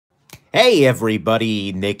Hey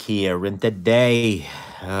everybody, Nick here, and today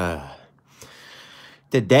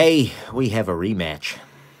we have a rematch.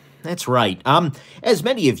 That's right. As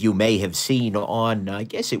many of you may have seen on, I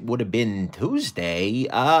guess it would have been Tuesday,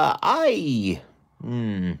 I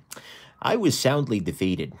was soundly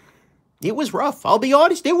defeated. It was rough. I'll be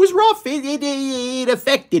honest. It was rough. It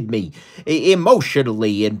affected me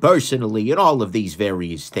emotionally and personally and all of these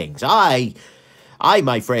various things.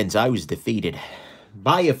 My friends, I was defeated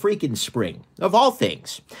by a freaking spring, of all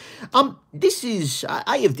things.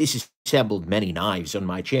 I have disassembled many knives on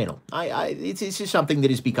my channel. This is something that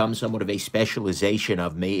has become somewhat of a specialization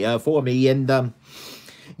of me, for me, and,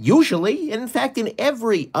 usually, in fact, in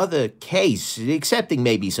every other case, excepting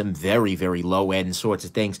maybe some very, very low-end sorts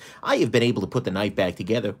of things, I have been able to put the knife back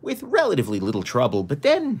together with relatively little trouble, but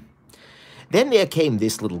then there came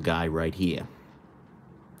this little guy right here.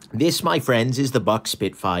 This, my friends, is the Buck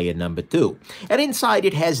Spitfire number 2. And inside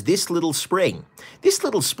it has this little spring. This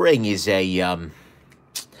little spring is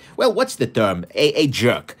well, what's the term? A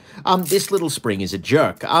jerk. This little spring is a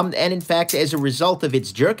jerk. And in fact, as a result of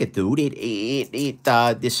its jerkitude,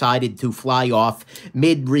 it decided to fly off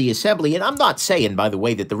mid-reassembly. And I'm not saying, by the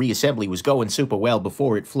way, that the reassembly was going super well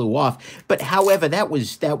before it flew off. But however, that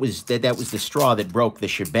was the straw that broke the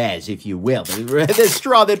Shabazz, if you will. The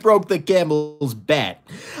straw that broke the camel's back.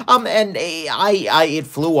 And it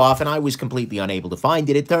flew off, and I was completely unable to find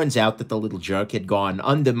it. It turns out that the little jerk had gone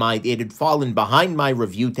it had fallen behind my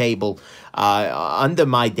review table, under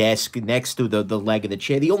my desk next to the leg of the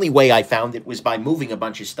chair. The only way I found it was by moving a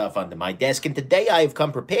bunch of stuff under my desk, and today I have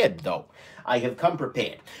come prepared, though. I have come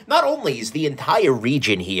prepared. Not only is the entire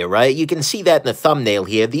region here, right? You can see that in the thumbnail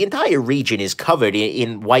here. The entire region is covered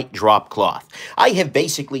in white drop cloth. I have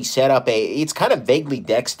basically set up it's kind of vaguely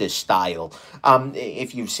Dexter style,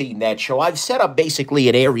 if you've seen that show. I've set up basically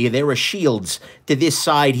an area. There are shields to this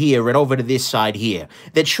side here and over to this side here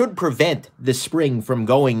that should prevent the spring from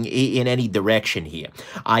going in any direction here.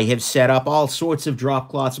 I have set up all sorts of drop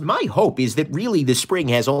cloths. My hope is that really the spring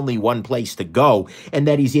has only one place to go, and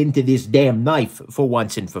that is into this damn knife for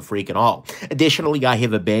once and for freaking all. Additionally, I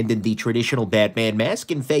have abandoned the traditional Batman mask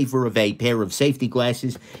in favor of a pair of safety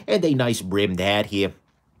glasses and a nice brimmed hat here.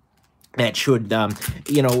 That should,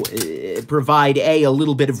 provide, a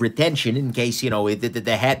little bit of retention in case,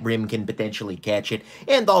 the hat brim can potentially catch it,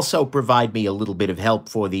 and also provide me a little bit of help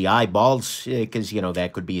for the eyeballs, because,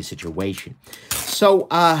 that could be a situation. So,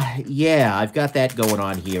 yeah, I've got that going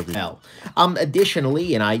on here as well.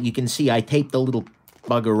 Additionally, and you can see I taped a little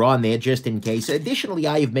bugger on there just in case. Additionally,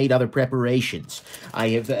 I have made other preparations. I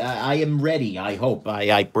am ready, I hope,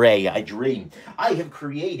 I pray, I dream. I have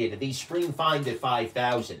created the Spring Finder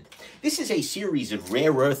 5000. This is a series of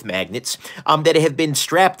rare earth magnets that have been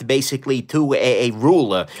strapped basically to a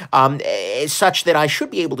ruler, such that I should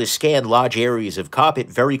be able to scan large areas of carpet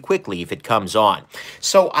very quickly if it comes on.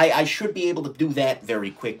 So I should be able to do that very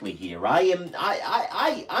quickly here. I'm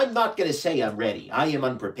not going to say I'm ready. I am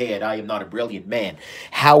unprepared. I am not a brilliant man.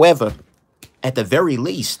 However, at the very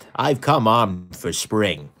least, I've come armed for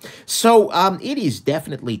spring. So, it is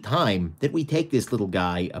definitely time that we take this little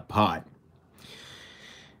guy apart.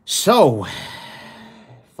 So,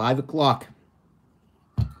 5 o'clock.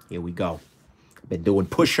 Here we go. Been doing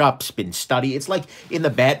push-ups, been studying. It's like in the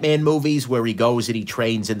Batman movies where he goes and he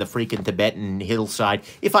trains in the freaking Tibetan hillside.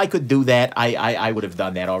 If I could do that, I would have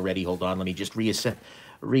done that already. Hold on, let me just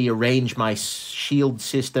rearrange my shield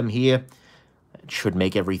system here. Should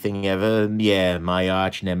make everything my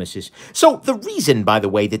arch nemesis. So the reason, by the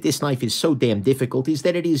way, that this knife is so damn difficult is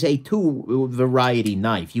that it is a two-variety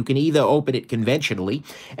knife. You can either open it conventionally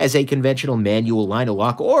as a conventional manual liner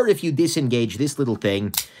lock, or if you disengage this little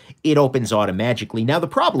thing, it opens automatically. Now, the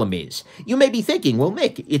problem is, you may be thinking, well,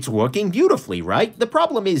 Nick, it's working beautifully, right? The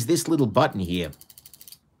problem is this little button here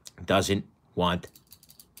doesn't want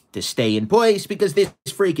to stay in place because this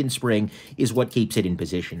freaking spring is what keeps it in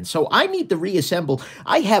position. So I need to reassemble.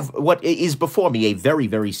 I have what is before me a very,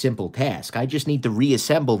 very simple task. I just need to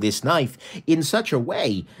reassemble this knife in such a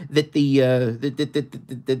way that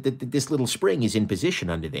this little spring is in position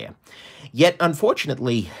under there. Yet,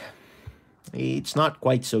 unfortunately, it's not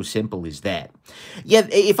quite so simple as that. Yeah,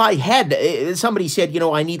 if I had, somebody said,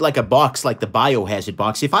 I need like a box like the biohazard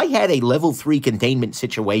box. If I had a level 3 containment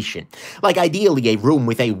situation, like ideally a room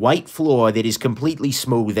with a white floor that is completely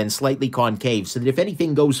smooth and slightly concave, so that if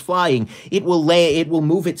anything goes flying, it will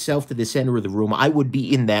move itself to the center of the room, I would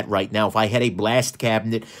be in that right now. If I had a blast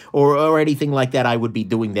cabinet or anything like that, I would be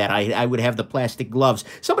doing that. I would have the plastic gloves.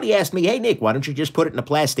 Somebody asked me, hey, Nick, why don't you just put it in a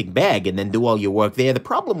plastic bag and then do all your work there? The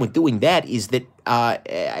problem with doing that is that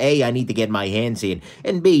A, I need to get my hands in,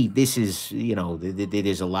 and B, this is, you know,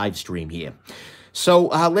 there's a live stream here. So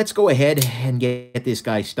let's go ahead and get this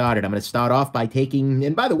guy started. I'm going to start off by taking,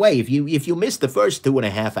 and by the way, if you missed the first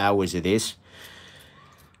 2.5 hours of this,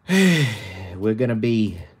 we're going to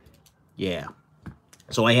be, yeah.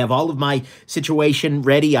 So I have all of my situation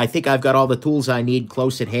ready. I think I've got all the tools I need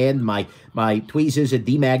close at hand. My tweezers are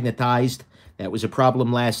demagnetized. That was a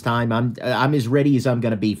problem last time. I'm as ready as I'm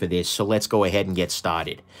going to be for this, so let's go ahead and get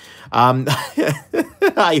started.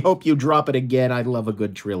 I hope you drop it again. I love a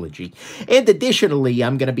good trilogy. And additionally,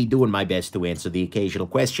 I'm going to be doing my best to answer the occasional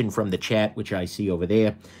question from the chat, which I see over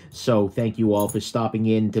there. So thank you all for stopping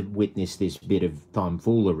in to witness this bit of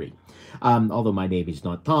tomfoolery. Although my name is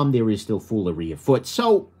not Tom, there is still foolery afoot.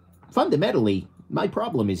 So fundamentally, my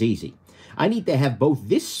problem is easy. I need to have both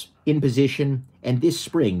this in position, and this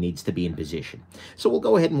spring needs to be in position. So we'll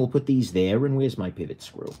go ahead and we'll put these there, and where's my pivot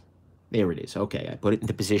screw? There it is. Okay, I put it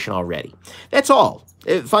into position already. That's all.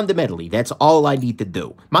 Fundamentally, that's all I need to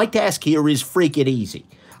do. My task here is freaking easy.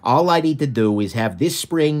 All I need to do is have this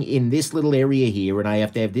spring in this little area here, and I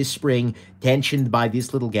have to have this spring tensioned by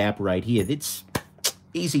this little gap right here. It's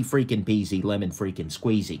easy freaking peasy, lemon freaking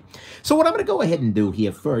squeezy. So what I'm going to go ahead and do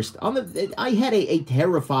here first, I had a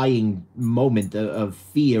terrifying moment of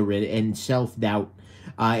fear and self-doubt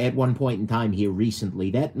at one point in time here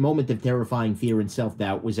recently. That moment of terrifying fear and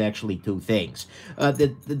self-doubt was actually two things.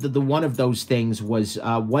 The one of those things was,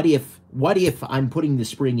 what if I'm putting the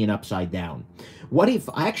spring in upside down? What if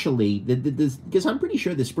actually, because I'm pretty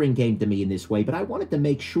sure the spring came to me in this way, but I wanted to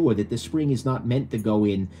make sure that the spring is not meant to go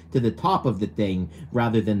in to the top of the thing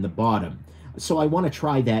rather than the bottom. So I want to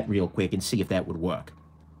try that real quick and see if that would work.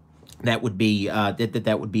 That would be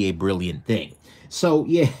that would be a brilliant thing. So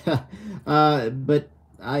yeah, but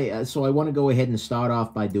so I want to go ahead and start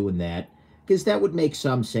off by doing that, because that would make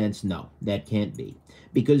some sense. No, that can't be,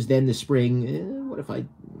 because then the spring. What if I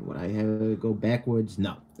go backwards?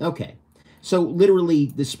 No. Okay. So literally,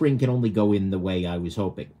 the spring can only go in the way I was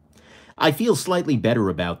hoping. I feel slightly better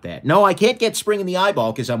about that. No, I can't get spring in the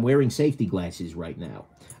eyeball because I'm wearing safety glasses right now.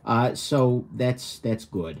 So that's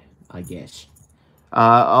good, I guess.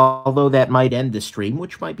 Although that might end the stream,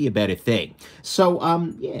 which might be a better thing. So,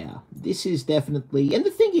 yeah, this is definitely... And the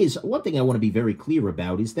thing is, one thing I want to be very clear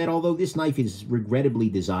about is that although this knife is regrettably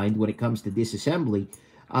designed when it comes to disassembly,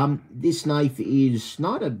 this knife is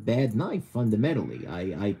not a bad knife, fundamentally.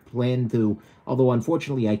 I plan to, although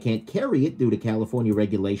unfortunately I can't carry it due to California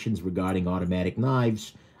regulations regarding automatic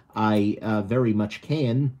knives, I very much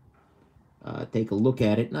can take a look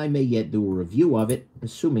at it, and I may yet do a review of it,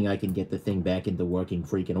 assuming I can get the thing back into working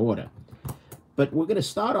freaking order. But we're going to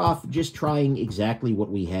start off just trying exactly what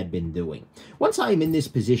we had been doing. Once I am in this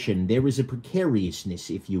position, there is a precariousness,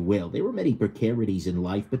 if you will. There are many precarities in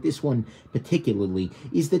life, but this one particularly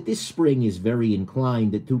is that this spring is very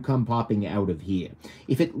inclined to come popping out of here.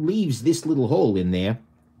 If it leaves this little hole in there,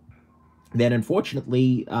 then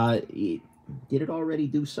unfortunately, did it already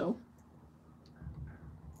do so?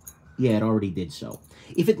 Yeah, it already did so.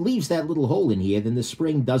 If it leaves that little hole in here, then the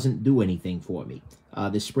spring doesn't do anything for me.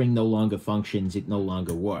 The spring no longer functions, it no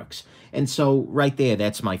longer works. And so, right there,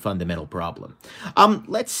 that's my fundamental problem.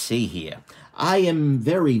 Let's see here. I am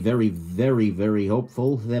very, very, very, very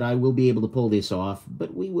hopeful that I will be able to pull this off,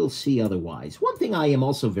 but we will see otherwise. One thing I am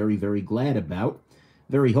also very, very glad about,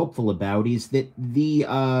 very hopeful about, is that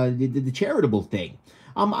the charitable thing.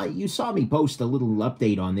 You saw me post a little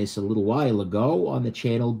update on this a little while ago on the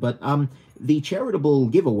channel, but the charitable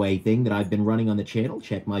giveaway thing that I've been running on the channel,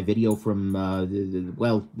 check my video from,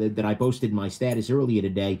 that I posted my status earlier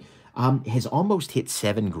today, has almost hit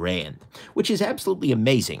 $7 grand, which is absolutely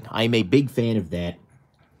amazing. I'm a big fan of that.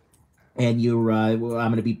 And I'm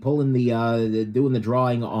going to be pulling doing the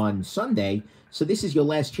drawing on Sunday, so this is your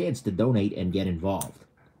last chance to donate and get involved.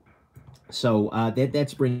 So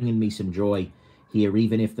that's bringing me some joy here,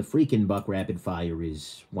 even if the freaking Buck Rapid Fire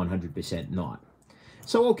is 100% not.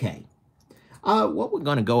 So, okay. What we're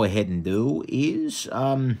going to go ahead and do is,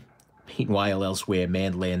 meanwhile, elsewhere,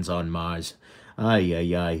 man lands on Mars. Ay,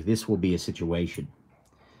 ay, ay, this will be a situation.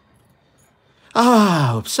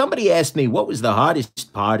 Somebody asked me, what was the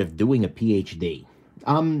hardest part of doing a PhD?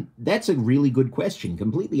 That's a really good question,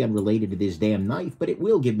 completely unrelated to this damn knife, but it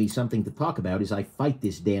will give me something to talk about as I fight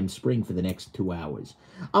this damn spring for the next 2 hours.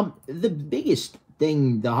 The biggest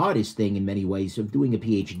thing, the hardest thing in many ways of doing a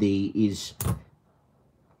PhD is,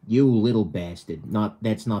 you little bastard,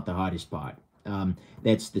 that's not the hardest part.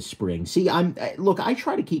 That's the spring. See, look, I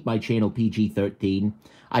try to keep my channel PG-13.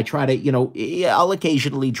 I try to, you know, I'll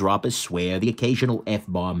occasionally drop a swear, the occasional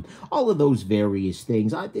F-bomb, all of those various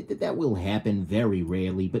things. That will happen very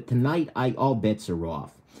rarely, but tonight, all bets are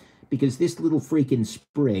off. Because this little freaking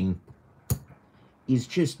spring is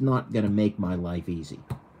just not going to make my life easy.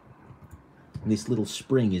 This little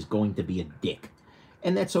spring is going to be a dick.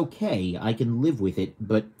 And that's okay. I can live with it,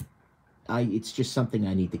 but it's just something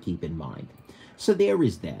I need to keep in mind. So there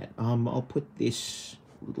is that. I'll put this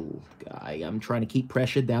little guy. I'm trying to keep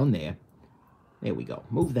pressure down there. There we go.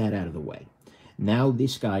 Move that out of the way. Now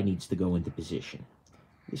this guy needs to go into position.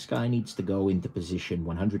 This guy needs to go into position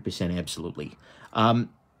 100% absolutely.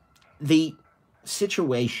 The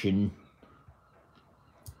situation...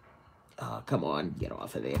 come on, get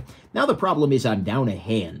off of there. Now the problem is I'm down a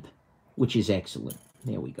hand, which is excellent.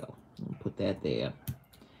 There we go. I'll put that there.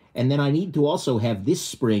 And then I need to also have this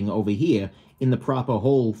spring over here in the proper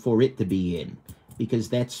hole for it to be in, because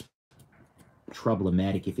that's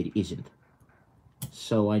problematic if it isn't.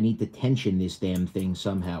 So I need to tension this damn thing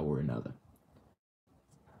somehow or another.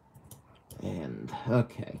 And,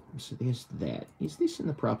 okay, so there's that. Is this in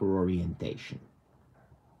the proper orientation?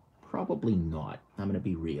 Probably not. I'm going to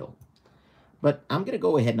be real. But I'm going to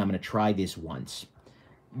go ahead and I'm going to try this once.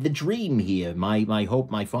 The dream here, my hope,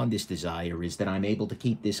 my fondest desire, is that I'm able to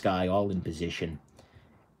keep this guy all in position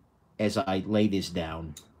as I lay this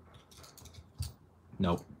down.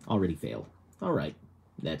 Nope, already failed. All right,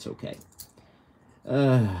 that's okay.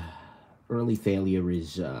 Early failure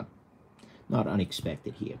is not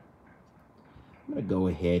unexpected here. I'm going to go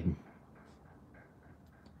ahead.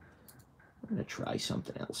 I'm going to try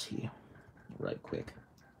something else here right quick.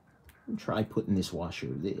 Try putting this washer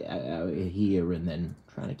here and then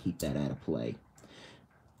trying to keep that out of play.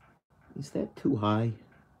 Is that too high?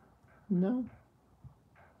 No.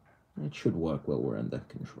 That should work while we're under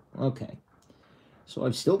control. Okay. So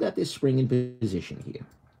I've still got this spring in position here.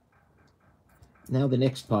 Now the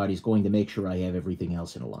next part is going to make sure I have everything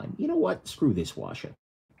else in alignment. You know what? Screw this washer.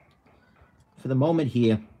 For the moment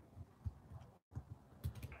here,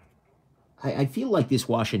 I feel like this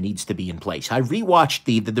washer needs to be in place. I rewatched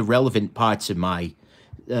the relevant parts of my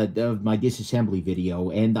disassembly video,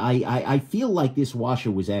 and I feel like this washer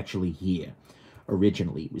was actually here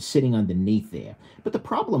originally. It was sitting underneath there. But the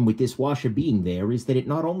problem with this washer being there is that it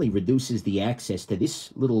not only reduces the access to this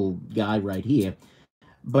little guy right here,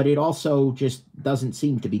 but it also just doesn't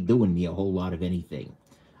seem to be doing me a whole lot of anything.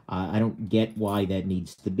 I don't get why that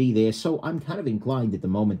needs to be there, so I'm kind of inclined at the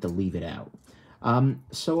moment to leave it out.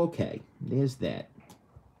 So, okay, there's that.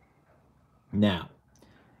 Now,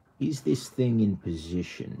 is this thing in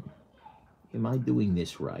position? Am I doing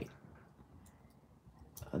this right?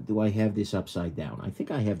 Do I have this upside down? I think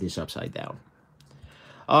I have this upside down.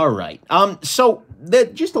 All right. So,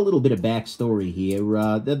 just a little bit of backstory here.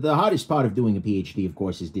 The hardest part of doing a PhD, of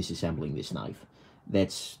course, is disassembling this knife.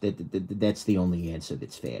 That's the only answer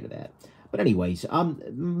that's fair to that. But anyways, the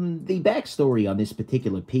backstory on this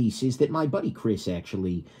particular piece is that my buddy Chris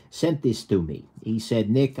actually sent this to me. He said,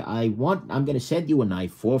 Nick, I'm going to send you a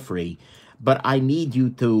knife for free, but I need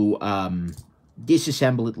you to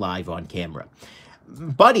disassemble it live on camera.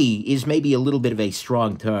 Buddy is maybe a little bit of a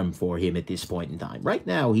strong term for him at this point in time. Right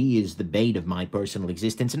now, he is the bane of my personal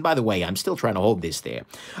existence. And by the way, I'm still trying to hold this there.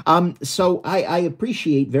 So I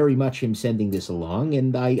appreciate very much him sending this along,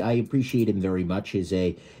 and I appreciate him very much as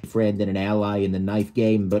a friend and an ally in the knife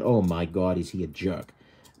game. But oh my God, is he a jerk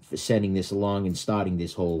for sending this along and starting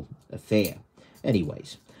this whole affair.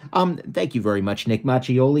 Anyways. Thank you very much, Nick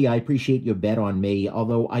Macchioli. I appreciate your bet on me,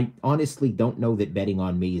 although I honestly don't know that betting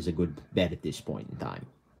on me is a good bet at this point in time.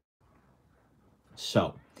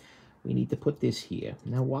 So, we need to put this here.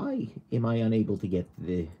 Now, why am I unable to get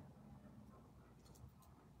the...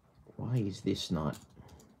 Why is this not...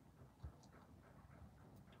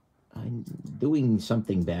 I'm doing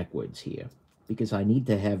something backwards here, because I need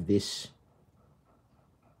to have this...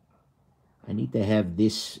 I need to have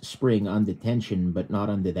this spring under tension, but not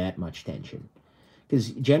under that much tension. Because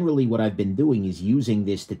generally what I've been doing is using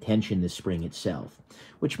this to tension the spring itself,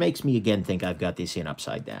 which makes me again think I've got this in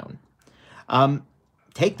upside down.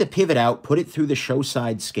 Take the pivot out, put it through the show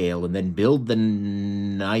side scale, and then build the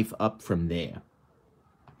knife up from there.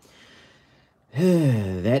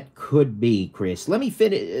 That could be, Chris. Let me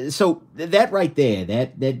finish. So that right there,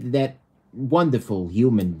 that wonderful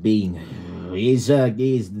human being is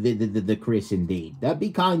the Chris indeed. Be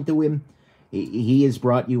kind to him. He has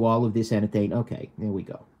brought you all of this entertainment. Okay, there we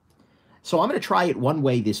go. So I'm going to try it one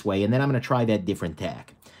way this way, and then I'm going to try that different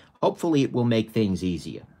tack. Hopefully it will make things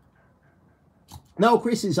easier. No,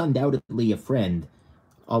 Chris is undoubtedly a friend,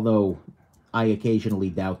 although I occasionally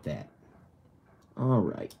doubt that. All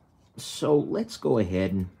right. So let's go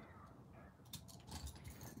ahead and...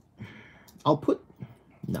 I'll put...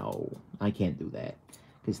 No, I can't do that,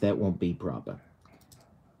 because that won't be proper.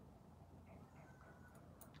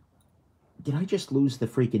 Did I just lose the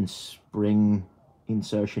freaking spring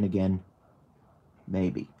insertion again?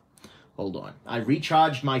 Maybe. Hold on. I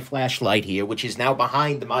recharged my flashlight here, which is now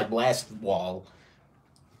behind my blast wall,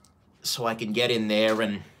 so I can get in there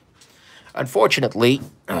and... Unfortunately...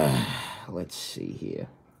 let's see here.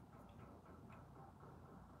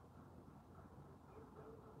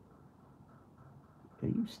 Are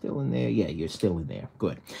you still in there? Yeah, you're still in there.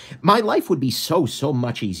 Good. My life would be so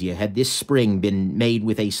much easier had this spring been made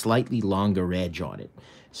with a slightly longer edge on it,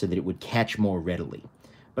 so that it would catch more readily.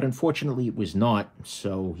 But unfortunately, it was not,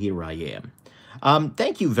 so here I am.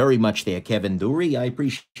 Thank you very much there, Kevin Dury. I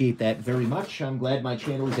appreciate that very much. I'm glad my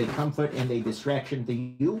channel is a comfort and a distraction to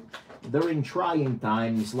you during trying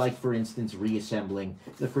times, like, for instance, reassembling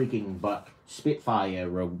the freaking Buck Spitfire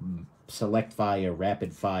or Select Fire,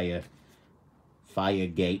 Rapid Fire, Fire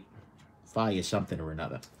Gate, Fire something or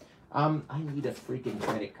another. I need a freaking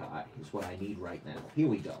credit card is what I need right now. Here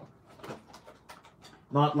we go.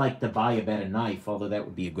 Not like to buy a better knife, although that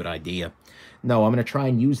would be a good idea. No, I'm going to try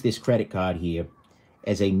and use this credit card here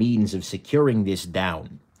as a means of securing this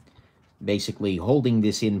down. Basically holding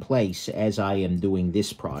this in place as I am doing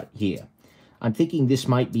this part here. I'm thinking this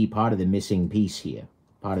might be part of the missing piece here.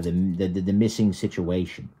 Part of the missing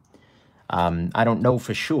situation. I don't know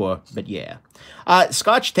for sure, but yeah.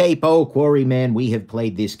 Scotch Tape, oh, Quarryman, we have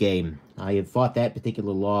played this game. I have fought that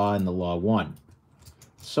particular law, and the law won.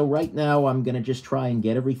 So right now, I'm going to just try and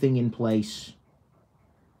get everything in place.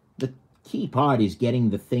 The key part is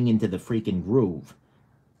getting the thing into the freaking groove.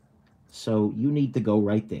 So you need to go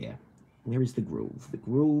right there. Where is the groove? The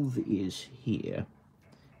groove is here.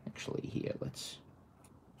 Actually, here, let's...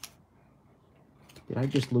 Did I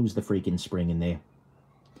just lose the freaking spring in there?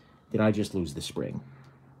 Did I just lose the spring?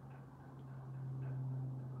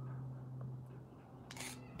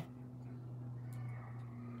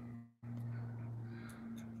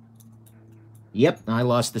 Yep, I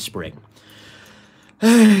lost the spring.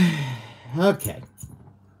 Okay.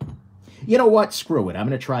 You know what? Screw it. I'm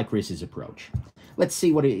going to try Chris's approach. Let's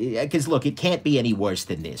see what it... Because, look, it can't be any worse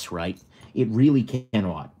than this, right? It really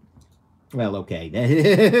cannot. Well, okay.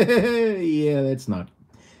 Yeah, that's not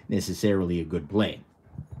necessarily a good plan.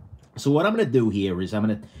 So what I'm going to do here is I'm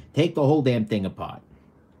going to take the whole damn thing apart.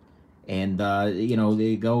 And, you know,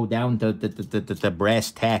 they go down to the brass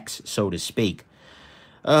tacks, so to speak.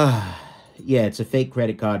 Yeah, it's a fake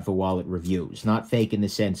credit card for wallet reviews. Not fake in the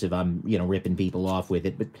sense of I'm, you know, ripping people off with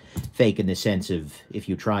it, but fake in the sense of if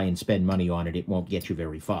you try and spend money on it, it won't get you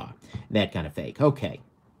very far. That kind of fake. Okay.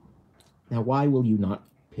 Now, why will you not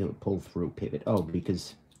pull through pivot? Oh,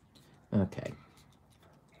 because... Okay.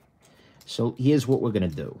 So here's what we're going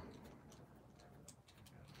to do.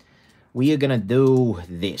 We are going to do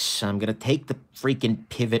this. I'm going to take the freaking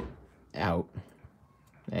pivot out.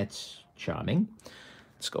 That's charming.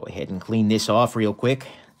 Let's go ahead and clean this off real quick.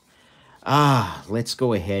 Let's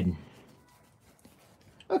go ahead.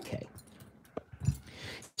 Okay.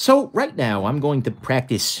 So right now I'm going to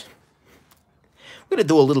practice. I'm going to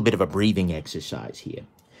do a little bit of a breathing exercise here,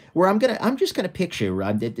 where I'm just gonna picture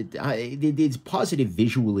it's positive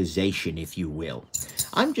visualization, if you will.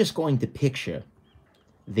 I'm just going to picture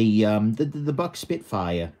the Buck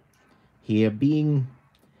Spitfire here being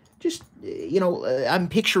just, you know, I'm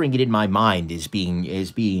picturing it in my mind as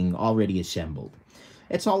being already assembled.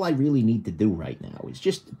 That's all I really need to do right now, is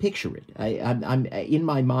just picture it. I'm in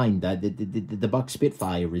my mind, the Buck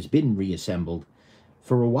Spitfire has been reassembled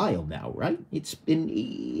for a while now, right? It's been,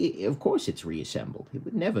 of course it's reassembled. It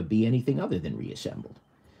would never be anything other than reassembled.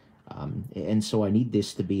 And so I need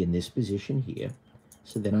this to be in this position here.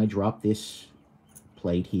 So then I drop this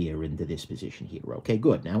plate here into this position here. Okay,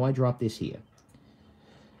 good. Now I drop this here.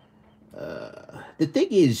 The thing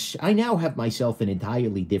is, I now have myself an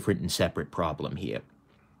entirely different and separate problem here.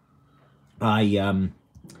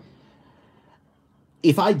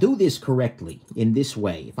 If I do this correctly, in this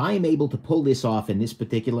way, if I am able to pull this off in this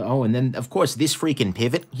particular... Oh, and then, of course, this freaking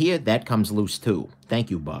pivot here, that comes loose too.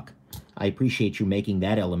 Thank you, Buck. I appreciate you making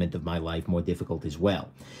that element of my life more difficult as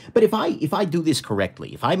well. But if I do this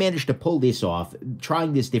correctly, if I manage to pull this off,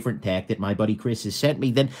 trying this different tack that my buddy Chris has sent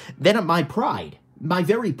me, then my pride, my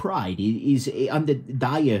very pride, is under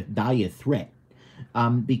dire threat.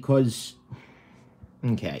 Because...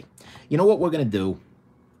 Okay. You know what we're going to do?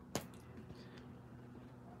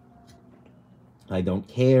 I don't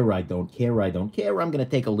care, I don't care, I don't care. I'm going to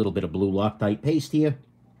take a little bit of blue Loctite paste here.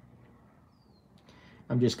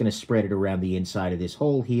 I'm just going to spread it around the inside of this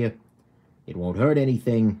hole here. It won't hurt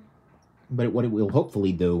anything, but what it will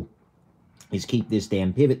hopefully do is keep this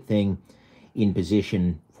damn pivot thing in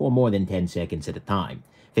position for more than 10 seconds at a time.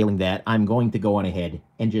 Failing that, I'm going to go on ahead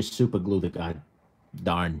and just super glue the god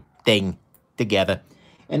darn thing together,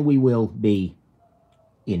 and we will be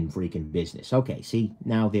in freaking business. Okay, see,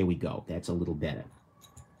 now there we go. That's a little better.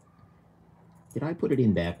 Did I put it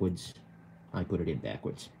in backwards? I put it in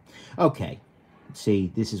backwards. Okay,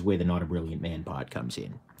 see, this is where the Not a Brilliant Man part comes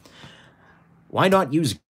in. Why not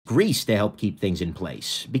use grease to help keep things in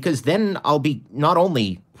place? Because then I'll be not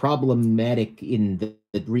only problematic in the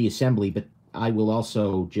reassembly, but I will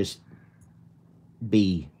also just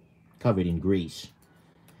be covered in grease.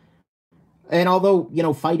 And although, you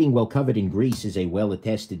know, fighting while covered in grease is a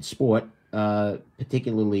well-attested sport,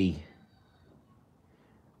 particularly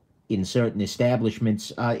in certain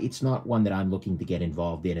establishments, it's not one that I'm looking to get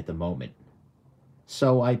involved in at the moment.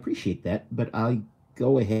 So I appreciate that, but I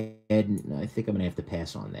go ahead and I think I'm going to have to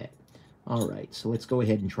pass on that. All right, so let's go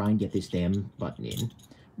ahead and try and get this damn button in,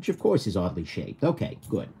 which of course is oddly shaped. Okay,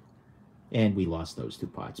 good. And we lost those two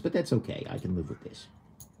parts, but that's okay. I can live with this.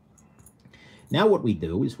 Now what we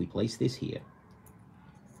do is we place this here.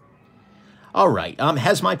 All right,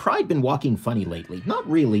 has my pride been walking funny lately? Not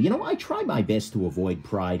really. You know, I try my best to avoid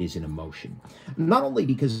pride as an emotion. Not only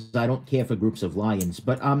because I don't care for groups of lions,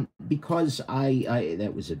 but because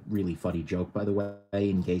that was a really funny joke, by the way,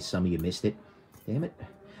 in case some of you missed it. Damn it.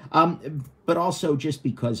 But also just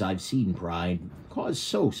because I've seen pride cause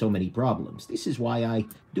so many problems. This is why I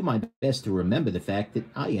do my best to remember the fact that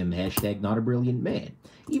I am #NotABrilliantMan.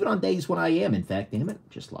 Even on days when I am, in fact, damn it,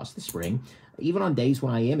 just lost the spring. Even on days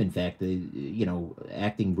when I am, in fact, you know,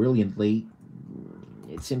 acting brilliantly,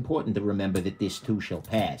 it's important to remember that this too shall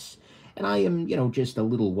pass. And I am, you know, just a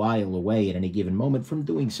little while away at any given moment from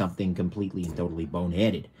doing something completely and totally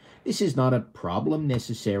boneheaded. This is not a problem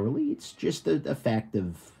necessarily. It's just a fact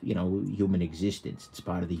of, you know, human existence. It's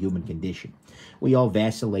part of the human condition. We all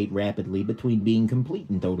vacillate rapidly between being complete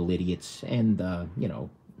and total idiots and, you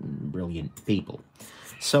know, brilliant people.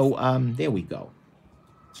 So, there we go.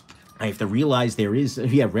 I have to realize there is,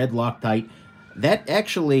 yeah, red Loctite. That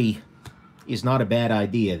actually is not a bad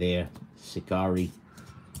idea there, Sikari.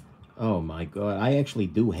 Oh my God, I actually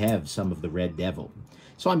do have some of the Red Devil.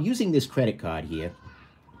 So I'm using this credit card here.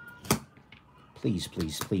 Please,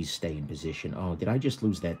 please, please stay in position. Oh, did I just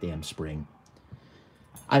lose that damn spring?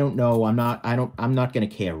 I don't know. I'm not going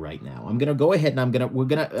to care right now. I'm going to go ahead and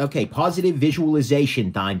okay, positive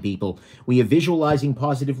visualization time, people. We are visualizing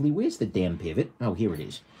positively. Where's the damn pivot? Oh, here it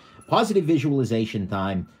is. Positive visualization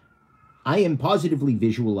time. I am positively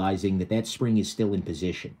visualizing that that spring is still in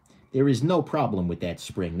position. There is no problem with that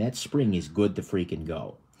spring. That spring is good to freaking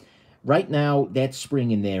go. Right now, that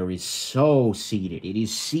spring in there is so seated. It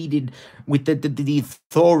is seated with the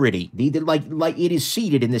authority. Like it is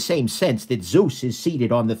seated in the same sense that Zeus is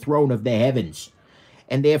seated on the throne of the heavens.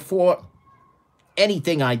 And therefore,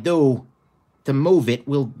 anything I do to move it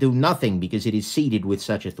will do nothing because it is seated with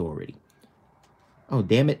such authority. Oh,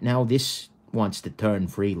 damn it. Now this wants to turn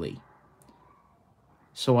freely.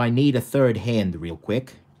 So I need a third hand real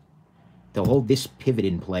quick to hold this pivot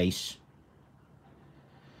in place.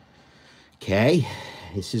 Okay,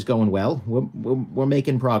 this is going well. We're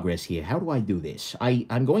making progress here. How do I do this?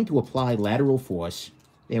 I'm going to apply lateral force.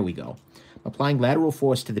 There we go. Applying lateral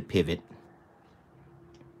force to the pivot.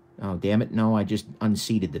 Oh, damn it. No, I just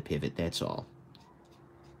unseated the pivot. That's all.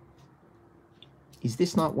 Is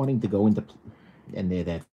this not wanting to go into... And there,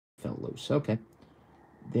 that fell loose. Okay.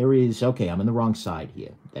 There is... Okay, I'm on the wrong side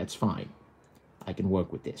here. That's fine. I can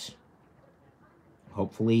work with this.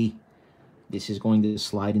 Hopefully, this is going to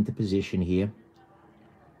slide into position here.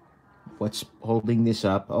 What's holding this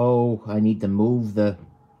up? Oh, I need to move the...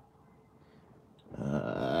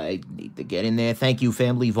 I need to get in there. Thank you,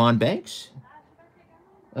 family Von Banks.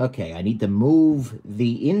 Okay, I need to move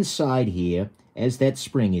the inside here as that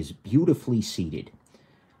spring is beautifully seated.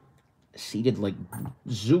 Seated like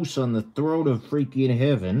Zeus on the throne of freaking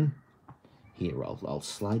heaven. Here, I'll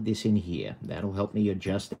slide this in here. That'll help me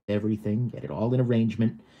adjust everything, get it all in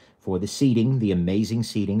arrangement for the seating, the amazing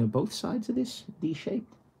seating of both sides of this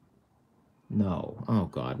D-shaped. No. Oh,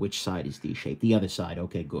 God. Which side is D-shaped? The other side.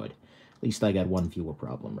 Okay, good. At least I got one fewer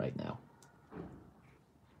problem right now.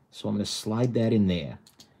 So I'm going to slide that in there.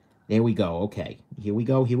 There we go. Okay. Here we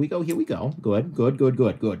go. Here we go. Here we go. Good, good, good,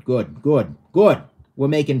 good, good, good, good, good. We're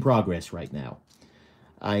making progress right now.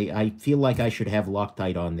 I feel like I should have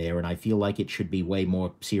Loctite on there, and I feel like it should be way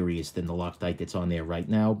more serious than the Loctite that's on there right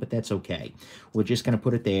now, but that's okay. We're just going to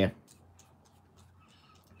put it there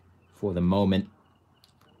for the moment.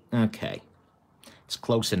 Okay. It's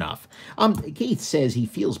close enough. Keith says he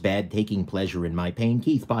feels bad taking pleasure in my pain.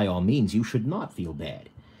 Keith, by all means, you should not feel bad,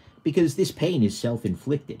 because this pain is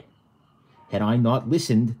self-inflicted. Had I not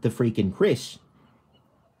listened to freaking Chris,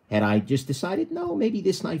 had I just decided, no, maybe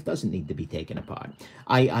this knife doesn't need to be taken apart,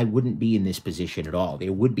 I wouldn't be in this position at all.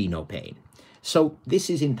 There would be no pain. So this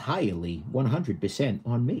is entirely 100%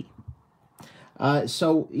 on me.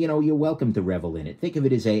 So, you know, you're welcome to revel in it. Think of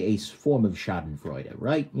it as a form of schadenfreude,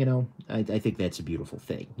 right? You know, I think that's a beautiful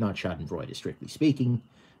thing. Not schadenfreude, strictly speaking,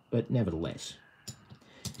 but nevertheless.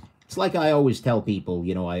 It's like I always tell people,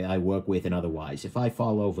 you know, I work with and otherwise. If I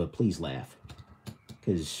fall over, please laugh.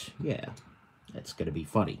 Because, yeah, that's going to be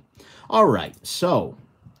funny. All right, so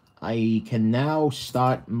I can now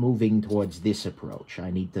start moving towards this approach. I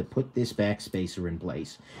need to put this backspacer in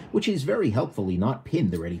place, which is very helpfully not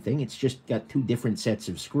pinned or anything. It's just got two different sets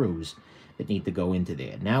of screws that need to go into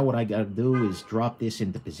there. Now what I got to do is drop this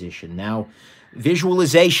into position. Now,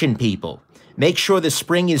 visualization, people. Make sure the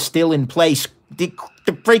spring is still in place. The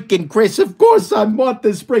freaking Chris, of course I want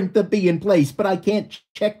the spring to be in place, but I can't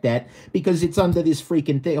check that because it's under this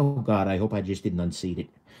freaking thing. Oh, God, I hope I just didn't unseat it.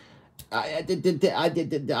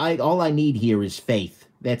 All I need here is faith.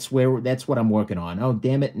 That's what I'm working on. Oh,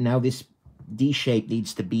 damn it. Now this D shape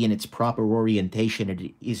needs to be in its proper orientation.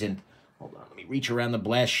 It isn't. Hold on. Let me reach around the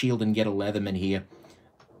blast shield and get a Leatherman here.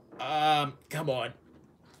 Come on.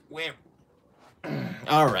 Where?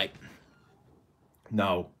 All right.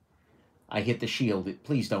 No. I hit the shield.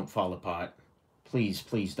 Please don't fall apart. Please,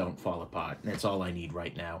 please don't fall apart. That's all I need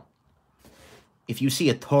right now. If you see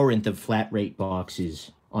a torrent of flat rate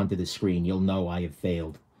boxes onto the screen, you'll know I have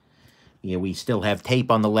failed. Yeah, we still have tape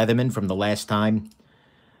on the Leatherman from the last time.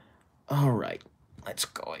 All right, let's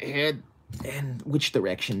go ahead. And which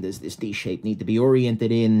direction does this D shape need to be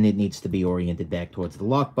oriented in? It needs to be oriented back towards the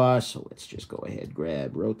lock bar. So let's just go ahead,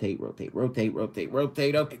 grab, rotate, rotate, rotate, rotate,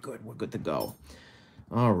 rotate. Okay, good. We're good to go.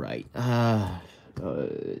 All right. I'm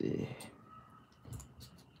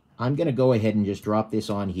going to go ahead and just drop this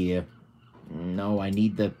on here. No, I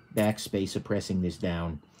need the backspacer pressing this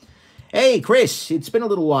down. Hey, Chris, it's been a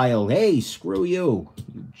little while. Hey, screw you,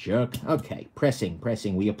 you jerk. Okay, pressing.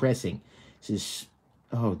 We are pressing. This is...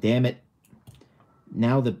 Oh, damn it.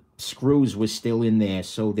 Now the screws were still in there,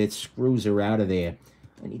 so the screws are out of there.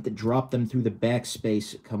 I need to drop them through the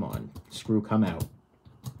backspace. Come on, screw, come out.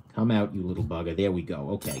 Come out, you little bugger. There we go.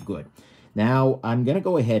 Okay, good. Now, I'm going to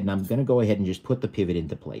go ahead and just put the pivot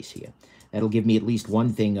into place here. That'll give me at least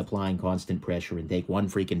one thing applying constant pressure and take one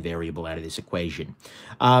freaking variable out of this equation.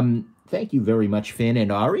 Thank you very much, Finn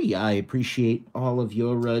and Ari. I appreciate all of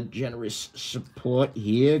your generous support.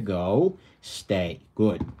 Here, go. Stay.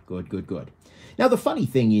 Good, good, good, good. Now, the funny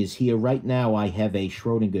thing is here, right now, I have a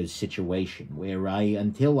Schrodinger's situation where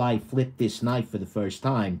until I flip this knife for the first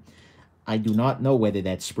time, I do not know whether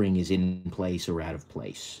that spring is in place or out of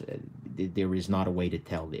place. There is not a way to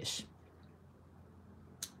tell this.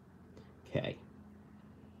 Okay.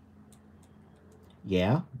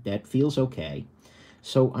 Yeah, that feels okay.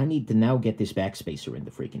 So I need to now get this backspacer in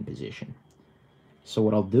the freaking position. So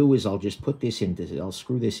what I'll do is I'll just put this into, I'll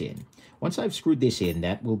screw this in. Once I've screwed this in,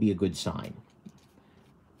 that will be a good sign.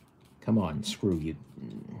 Come on, screw you.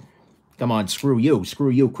 Come on, screw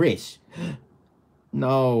you, Chris.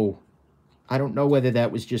 No. I don't know whether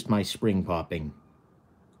that was just my spring popping.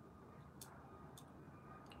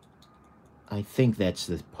 I think that's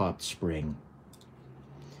the popped spring.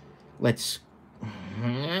 Let's...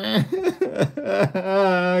 Okay.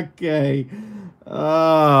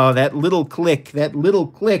 Oh, that little click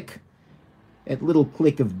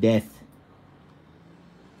of death.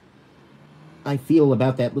 I feel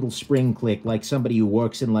about that little spring click like somebody who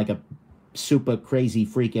works in like a super crazy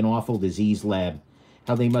freaking awful disease lab.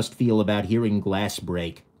 How they must feel about hearing glass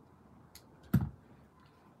break.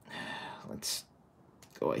 Let's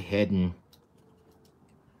go ahead and...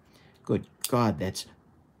 Good God, that's...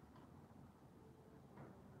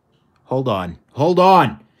 Hold on. Hold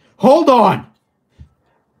on. Hold on!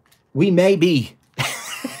 We may be...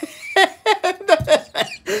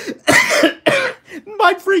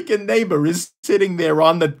 My freaking neighbor is sitting there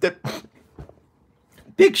on the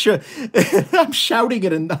picture. I'm shouting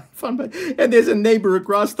at a knife, and there's a neighbor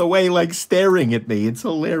across the way, like, staring at me. It's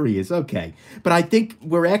hilarious. Okay. But I think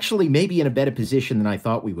we're actually maybe in a better position than I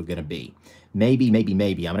thought we were going to be. Maybe. I'm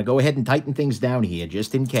going to go ahead and tighten things down here,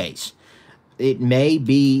 just in case. It may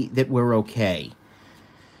be that we're okay.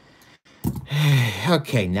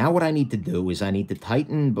 Okay, now what I need to do is I need to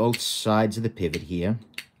tighten both sides of the pivot here.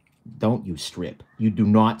 Don't you strip. You do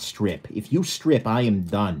not strip. If you strip, I am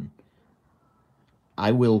done.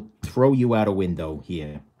 I will throw you out a window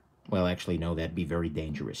here. Well, actually, no, that'd be very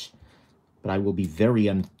dangerous. But I will be very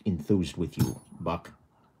enthused with you, Buck.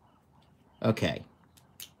 Okay.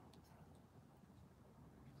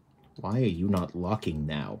 Why are you not locking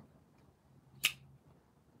now?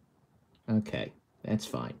 Okay, that's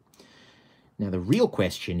fine. Now, the real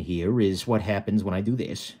question here is what happens when I do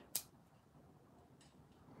this.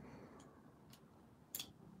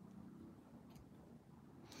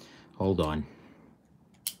 Hold on.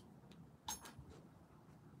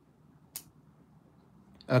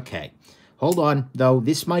 Okay. Hold on, though.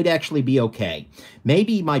 This might actually be okay.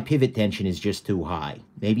 Maybe my pivot tension is just too high.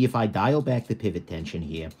 Maybe if I dial back the pivot tension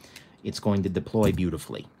here, it's going to deploy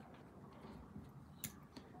beautifully.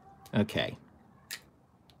 Okay.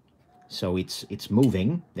 So it's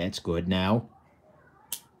moving. That's good now.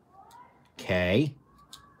 Okay.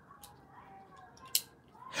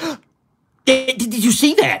 Did you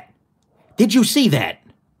see that? Did you see that?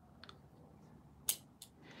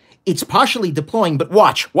 It's partially deploying, but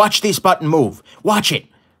watch. Watch this button move. Watch it.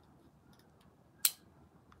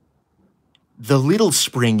 The little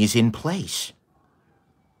spring is in place.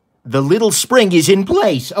 The little spring is in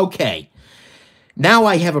place. Okay. Now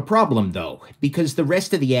I have a problem, though, because the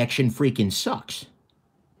rest of the action freaking sucks.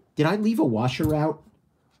 Did I leave a washer out?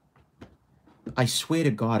 I swear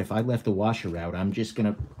to God, if I left a washer out, I'm just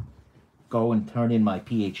going to go and turn in my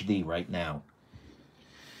PhD right now.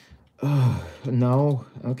 No?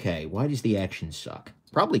 Okay. Why does the action suck?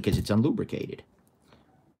 Probably because it's unlubricated.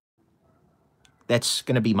 That's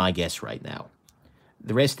going to be my guess right now.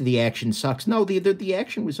 The rest of the action sucks. No, the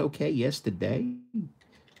action was okay yesterday,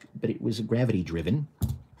 but it was gravity-driven.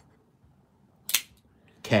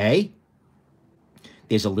 Okay.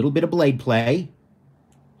 There's a little bit of blade play.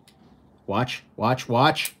 Watch, watch,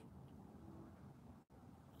 watch.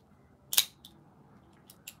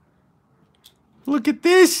 Look at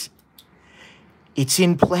this. It's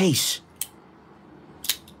in place.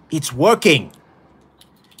 It's working.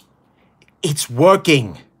 It's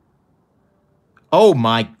working. Oh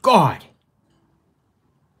my God.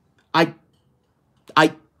 I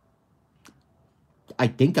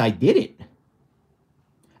think I did it.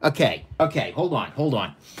 Okay, hold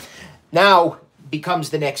on. Now becomes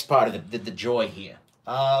the next part of the joy here.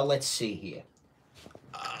 Let's see here.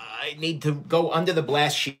 I need to go under the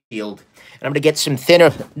blast shield, and I'm going to get some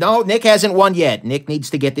thinner. No, Nick hasn't won yet. Nick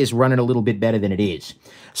needs to get this running a little bit better than it is.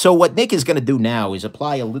 So what Nick is going to do now is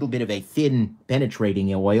apply a little bit of a thin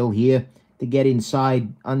penetrating oil here to get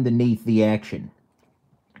inside underneath the action.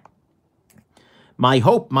 My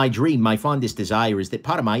hope, my dream, my fondest desire is that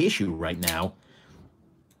part of my issue right now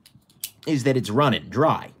is that it's running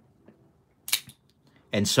dry.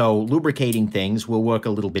 And so lubricating things will work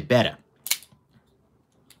a little bit better.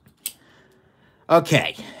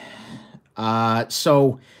 Okay,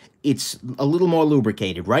 so it's a little more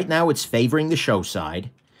lubricated. Right now it's favoring the show side.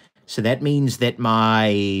 So that means that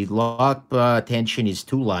my lock tension is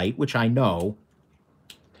too light, which I know.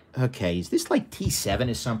 Okay, is this like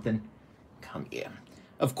T7 or something? Come here.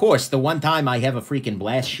 Of course, the one time I have a freaking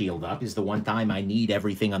blast shield up is the one time I need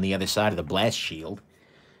everything on the other side of the blast shield.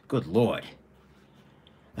 Good Lord.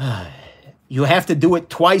 You have to do it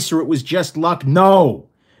twice or it was just luck? No.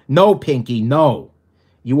 No, Pinky, no.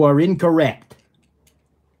 You are incorrect.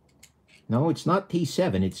 No, it's not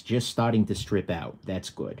T7. It's just starting to strip out. That's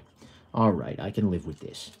good. All right, I can live with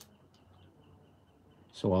this.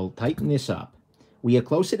 So I'll tighten this up. We are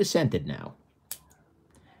closer to centered now.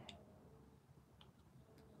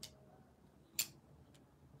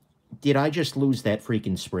 Did I just lose that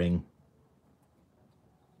freaking spring?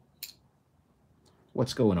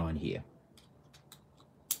 What's going on here?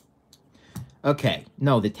 Okay,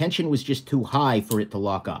 no, the tension was just too high for it to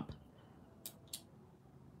lock up.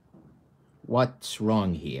 What's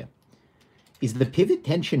wrong here? Is the pivot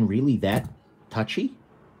tension really that touchy?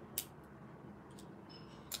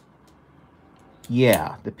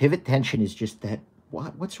 Yeah, the pivot tension is just that...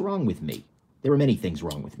 What's wrong with me? There are many things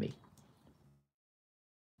wrong with me.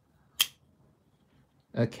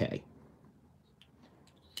 Okay.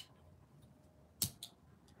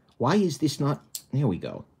 Why is this not... There we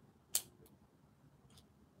go.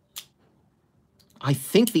 I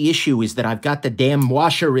think the issue is that I've got the damn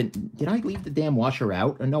washer in... Did I leave the damn washer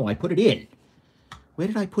out? Or no, I put it in. Where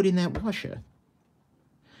did I put in that washer?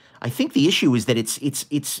 I think the issue is that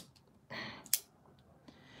it's...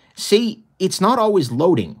 See, it's not always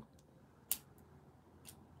loading.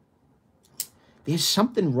 There's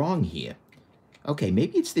something wrong here. Okay,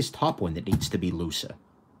 maybe it's this top one that needs to be looser.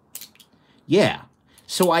 Yeah.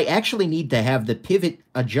 So I actually need to have the pivot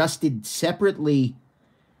adjusted separately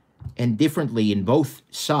and differently in both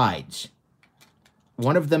sides.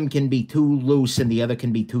 One of them can be too loose and the other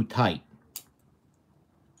can be too tight.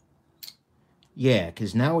 Yeah,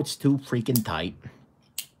 because now it's too freaking tight.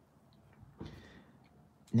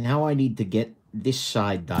 Now I need to get this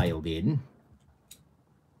side dialed in.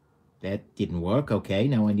 That didn't work. Okay,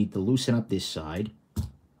 now I need to loosen up this side.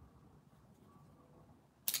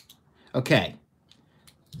 Okay.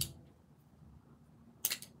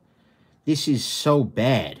 This is so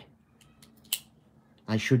bad.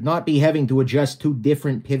 I should not be having to adjust two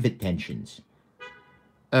different pivot tensions.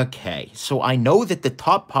 Okay, so I know that the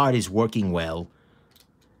top part is working well.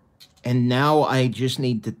 And now I just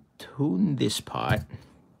need to tune this part.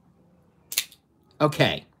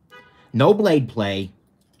 Okay. No blade play.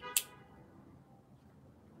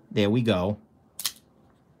 There we go.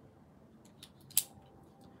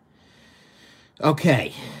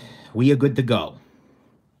 Okay. We are good to go.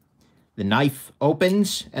 The knife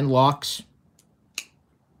opens and locks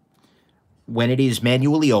when it is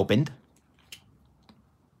manually opened.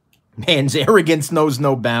 Man's arrogance knows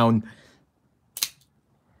no bound.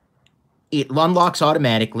 It unlocks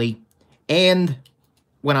automatically, and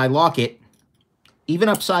when I lock it, even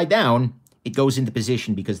upside down, it goes into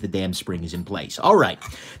position because the damn spring is in place. All right,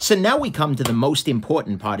 so now we come to the most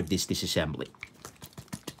important part of this disassembly.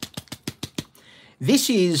 This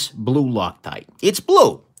is blue Loctite. It's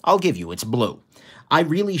blue. I'll give you, it's blue. I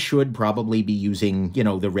really should probably be using, you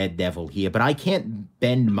know, the Red Devil here, but I can't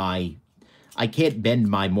bend my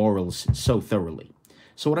morals so thoroughly.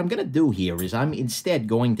 So what I'm going to do here is I'm instead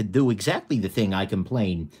going to do exactly the thing I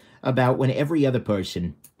complain about when every other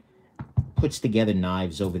person puts together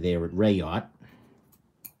knives over there at Rayot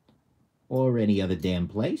or any other damn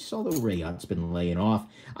place, although Rayot's been laying off.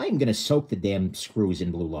 I'm going to soak the damn screws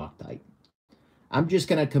in blue Loctite. I'm just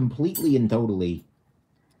going to completely and totally,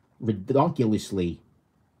 redonkulously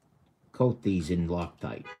coat these in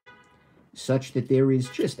Loctite, such that there is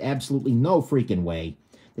just absolutely no freaking way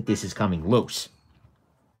that this is coming loose.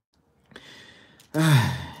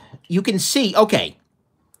 You can see, okay,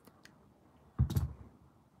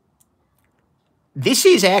 this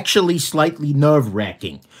is actually slightly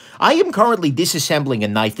nerve-wracking. I am currently disassembling a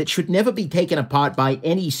knife that should never be taken apart by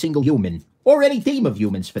any single human, or any team of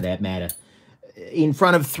humans for that matter, in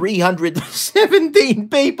front of 317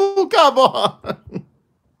 people. Come on!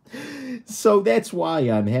 So that's why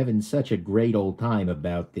I'm having such a great old time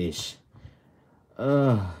about this.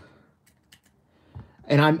 And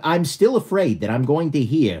I'm still afraid that I'm going to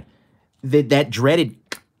hear that dreaded,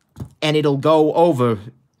 and it'll go over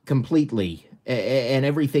completely, and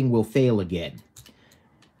everything will fail again.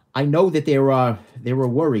 I know that there are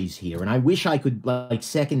worries here, and I wish I could, like,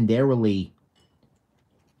 secondarily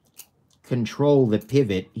control the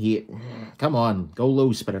pivot here. Come on, go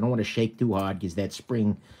loose, but I don't want to shake too hard because that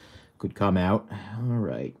spring could come out. All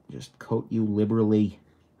right, just coat you liberally.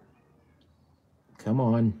 Come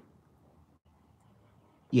on.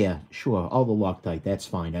 Yeah, sure, all the Loctite, that's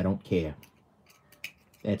fine, I don't care.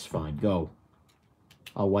 That's fine, go.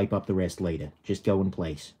 I'll wipe up the rest later. Just go in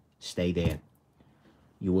place. Stay there.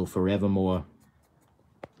 You will forevermore.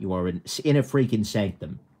 You are in a freaking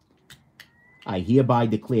sanctum. I hereby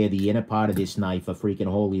declare the inner part of this knife a freaking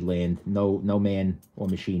holy land. No man or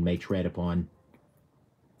machine may tread upon.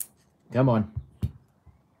 Come on.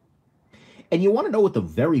 And you want to know what the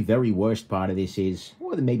very, very worst part of this is?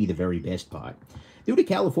 Or maybe the very best part. Due to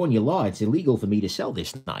California law, it's illegal for me to sell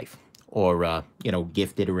this knife. Or, you know,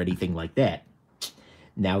 gift it or anything like that.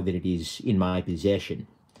 Now that it is in my possession.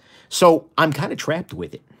 So, I'm kind of trapped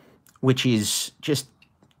with it. Which is just,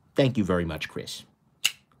 thank you very much, Chris.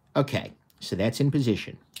 Okay, so that's in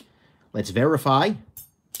position. Let's verify.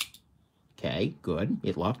 Okay, good.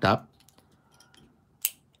 It locked up.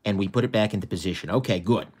 And we put it back into position. Okay,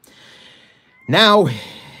 good. Now,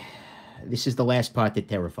 this is the last part that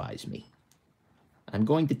terrifies me. I'm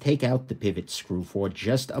going to take out the pivot screw for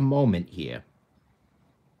just a moment here.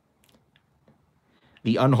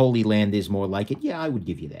 The unholy land is more like it. Yeah, I would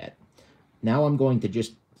give you that. Now I'm going to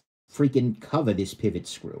just freaking cover this pivot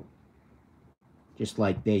screw. Just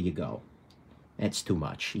like, there you go. That's too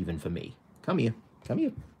much, even for me. Come here. Come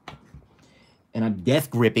here. And I'm death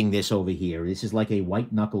gripping this over here. This is like a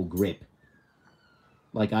white knuckle grip.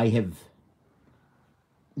 Like I have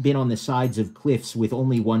been on the sides of cliffs with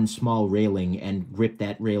only one small railing and gripped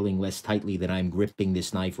that railing less tightly than I'm gripping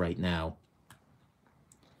this knife right now.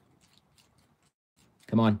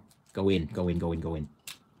 Come on. Go in. Go in. Go in. Go in.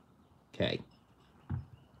 Okay.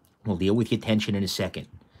 We'll deal with your tension in a second.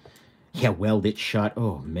 Yeah, weld it shut.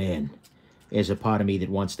 Oh, man. There's a part of me that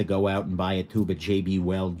wants to go out and buy a tube of JB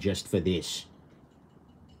Weld just for this.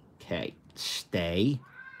 Okay. Stay.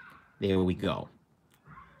 There we go.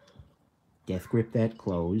 Death grip that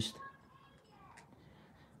closed.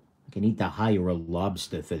 I need to hire a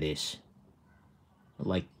lobster for this.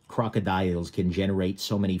 Like crocodiles can generate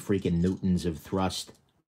so many freaking newtons of thrust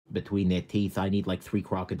between their teeth. I need like 3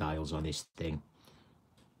 crocodiles on this thing.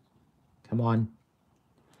 Come on.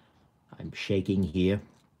 I'm shaking here.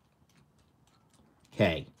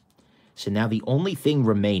 Okay. So now the only thing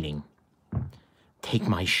remaining... Take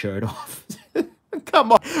my shirt off.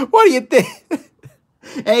 Come on. What do you think?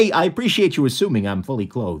 Hey, I appreciate you assuming I'm fully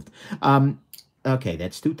clothed. Okay,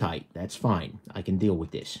 that's too tight. That's fine. I can deal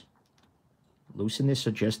with this. Loosen this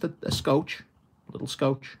or just a scotch. A little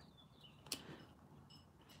scotch.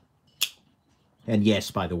 And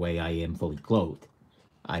yes, by the way, I am fully clothed.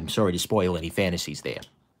 I'm sorry to spoil any fantasies there.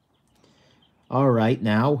 All right,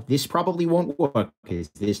 now, this probably won't work because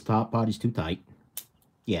this top part is too tight.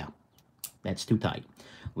 Yeah. That's too tight.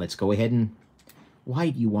 Let's go ahead and... Why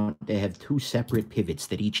do you want to have 2 separate pivots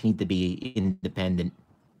that each need to be independent?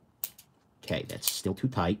 Okay, that's still too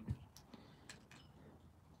tight.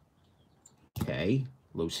 Okay,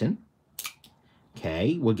 loosen.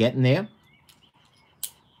 Okay, we're getting there.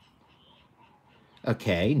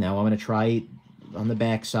 Okay, now I'm going to try it on the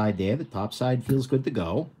back side there. The top side feels good to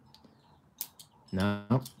go. No,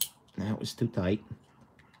 that was too tight.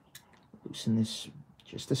 Loosen this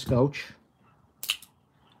just a scotch.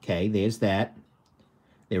 Okay, there's that.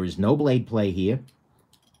 There is no blade play here.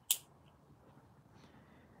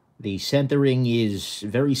 The centering is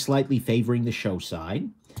very slightly favoring the show side,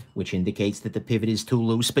 which indicates that the pivot is too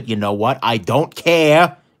loose, but you know what? I don't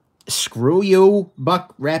care. Screw you,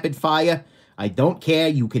 Buck Rapid Fire. I don't care.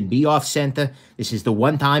 You can be off-center. This is the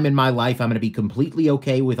one time in my life I'm going to be completely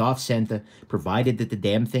okay with off-center, provided that the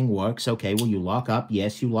damn thing works. Okay, will you lock up?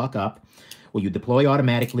 Yes, you lock up. Will you deploy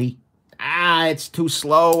automatically? Ah, it's too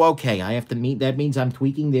slow. Okay, I have to meet. That means I'm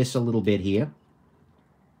tweaking this a little bit here.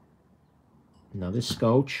 Another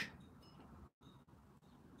scotch.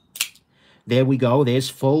 There we go. There's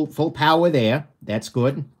full power there. That's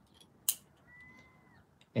good.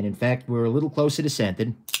 And in fact, we're a little closer to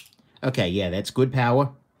centered. Okay, yeah, that's good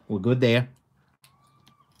power. We're good there.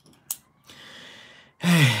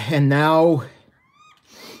 And now,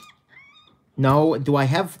 no, do I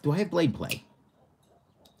have blade play?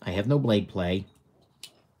 I have no blade play.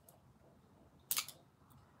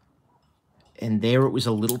 And there it was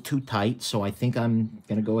a little too tight, so I think I'm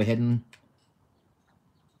going to go ahead and...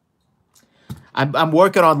 I'm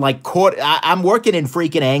working on like I'm working in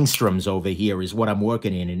freaking angstroms over here is what I'm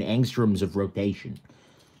working in angstroms of rotation.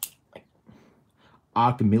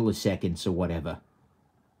 Arc milliseconds or whatever.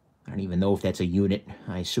 I don't even know if that's a unit.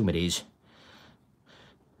 I assume it is.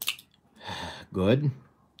 Good.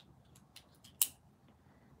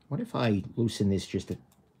 What if I loosen this just a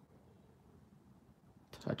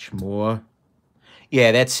touch more?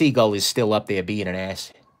 Yeah, that seagull is still up there being an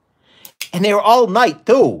ass. And they're all night,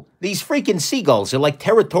 too. These freaking seagulls are like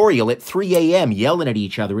territorial at 3 a.m. yelling at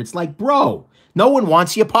each other. It's like, bro, no one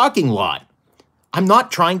wants your parking lot. I'm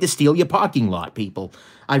not trying to steal your parking lot, people.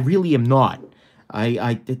 I really am not.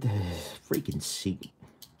 Freaking seagull.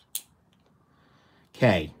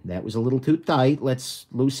 Okay, that was a little too tight. Let's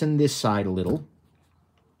loosen this side a little.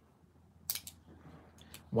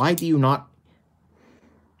 Why do you not...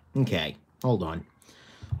 Okay, hold on.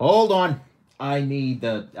 Hold on. I need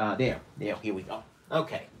the... there, here we go.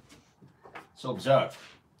 Okay. So observe.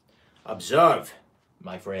 Observe,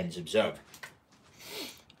 my friends, observe.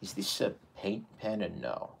 Is this a paint pen or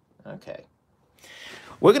no? Okay.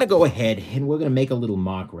 We're going to go ahead and we're going to make a little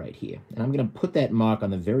mark right here. And I'm going to put that mark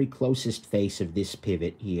on the very closest face of this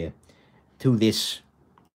pivot here to this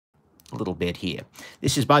little bit here.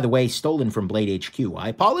 This is, by the way, stolen from Blade HQ. I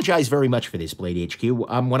apologize very much for this, Blade HQ.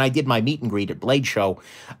 When I did my meet and greet at Blade Show,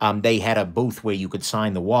 they had a booth where you could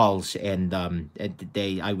sign the walls, and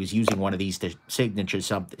I was using one of these to signature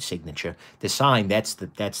to sign. That's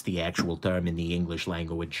the actual term in the English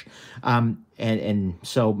language. And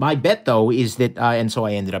so my bet, though, is that, and so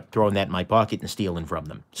I ended up throwing that in my pocket and stealing from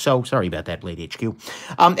them. So sorry about that, Blade HQ.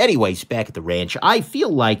 Anyways, back at the ranch, I feel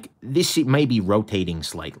like this may be rotating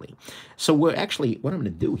slightly. So we're actually, what I'm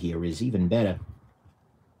going to do here is even better.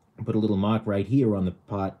 Put a little mark right here on the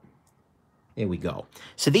pot. There we go.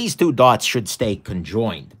 So these two dots should stay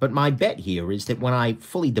conjoined. But my bet here is that when I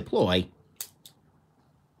fully deploy,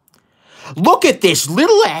 look at this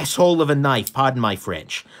little asshole of a knife, pardon my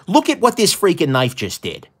French. Look at what this freaking knife just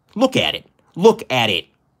did. Look at it. Look at it.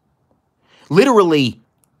 Literally,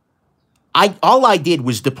 all I did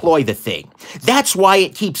was deploy the thing. That's why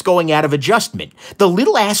it keeps going out of adjustment. The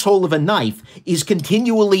little asshole of a knife is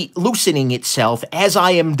continually loosening itself as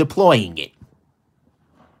I am deploying it.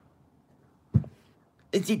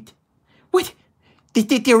 What?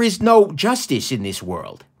 There is no justice in this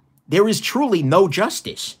world. There is truly no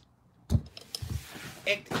justice.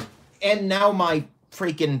 And now my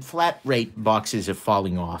freaking flat rate boxes are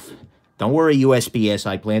falling off. Don't worry, USPS.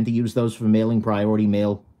 I plan to use those for mailing priority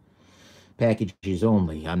mail packages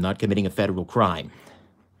only. I'm not committing a federal crime.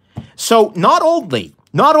 So not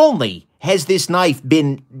only has this knife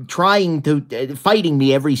been fighting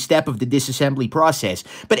me every step of the disassembly process,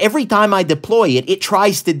 but every time I deploy it, it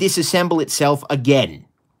tries to disassemble itself again.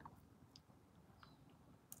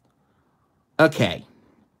 Okay.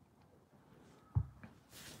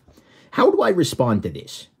 How do I respond to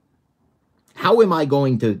this? How am I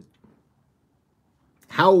going to...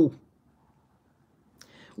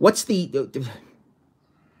 What's the...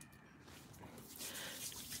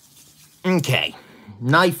 Okay.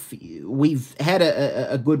 Knife, we've had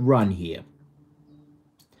a good run here.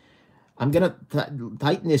 I'm going to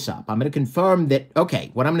tighten this up. I'm going to confirm that...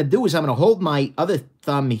 Okay, what I'm going to do is I'm going to hold my other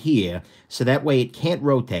thumb here so that way it can't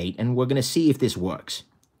rotate, and we're going to see if this works.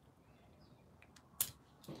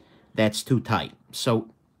 That's too tight. So...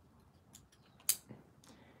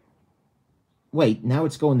 Wait, now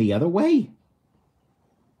it's going the other way?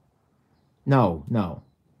 No, no.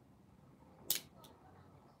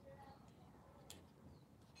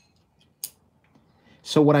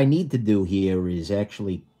 So what I need to do here is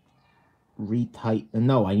actually retighten.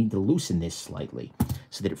 No, I need to loosen this slightly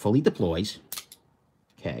so that it fully deploys.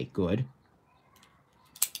 Okay, good.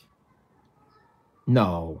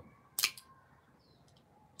 No.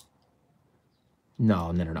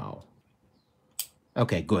 No, no, no, no.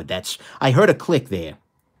 Okay, good. That's... I heard a click there.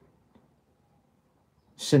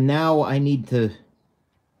 So now I need to...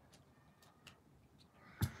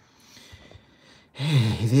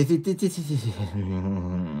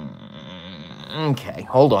 Okay,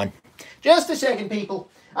 hold on. Just a second,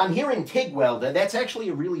 people. I'm hearing TIG welder. That's actually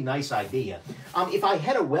a really nice idea. If I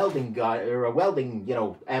had a welding gun or a welding,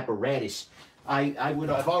 apparatus, I would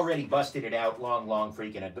have already busted it out long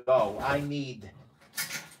freaking ago. I need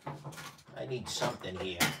something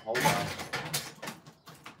here. Hold on.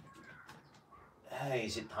 Hey,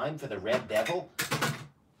 is it time for the Red Devil?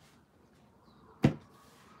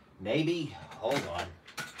 Maybe. Hold on.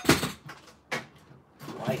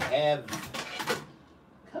 Do I have...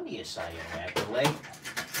 Come here, Cyanacrylate.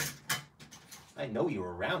 I know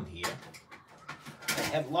you're around here. I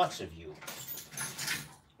have lots of you.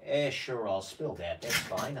 Sure, I'll spill that. That's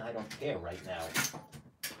fine. I don't care right now.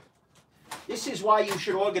 This is why you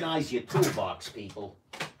should organize your toolbox, people.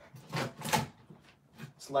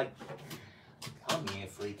 It's like... Come here,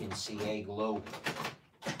 freaking CA glue.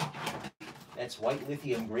 That's white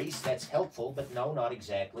lithium grease. That's helpful, but no, not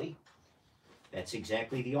exactly. That's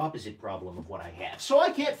exactly the opposite problem of what I have. So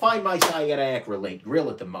I can't find my cyanacrylate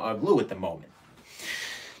glue at the moment.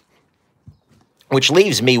 Which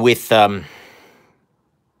leaves me with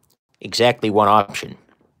exactly one option.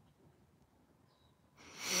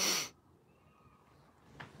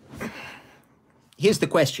 Here's the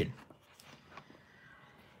question.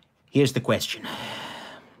 Here's the question.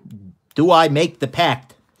 Do I make the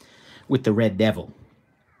pact with the Red Devil?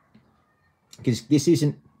 Because this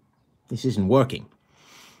isn't working.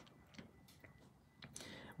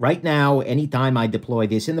 Right now, anytime I deploy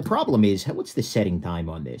this, and the problem is, what's the setting time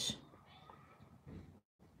on this?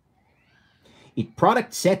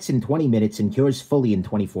 Product sets in 20 minutes and cures fully in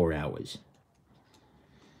 24 hours.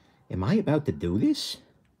 Am I about to do this?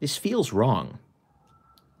 This feels wrong.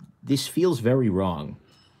 This feels very wrong.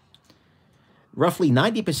 Roughly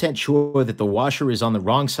 90% sure that the washer is on the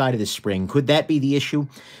wrong side of the spring. Could that be the issue?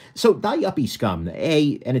 So, Die-Uppie Scum,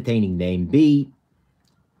 A, entertaining name, B,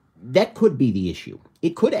 that could be the issue.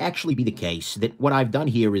 It could actually be the case that what I've done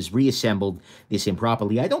here is reassembled this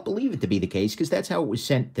improperly. I don't believe it to be the case because that's how it was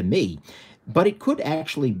sent to me. But it could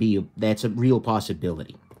actually be, that's a real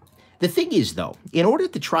possibility. The thing is, though, in order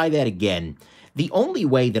to try that again, the only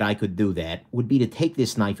way that I could do that would be to take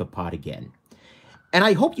this knife apart again. And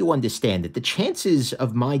I hope you understand that the chances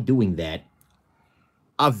of my doing that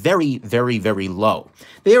are very, very, very low.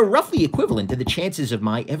 They are roughly equivalent to the chances of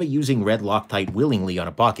my ever using red Loctite willingly on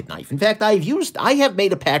a pocket knife. In fact, I have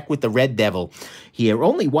made a pact with the Red Devil here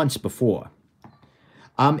only once before.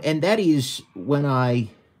 And that is when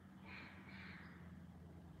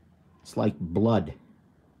it's like blood.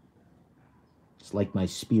 It's like my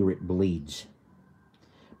spirit bleeds.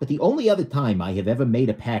 But the only other time I have ever made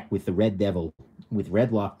a pact with the Red Devil with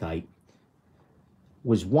red Loctite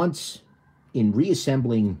was once in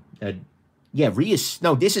disassembling a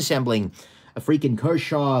freaking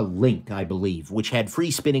Kershaw Link, I believe, which had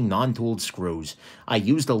free spinning non-tooled screws. I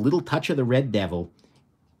used a little touch of the Red Devil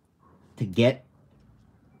to get...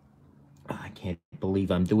 I can't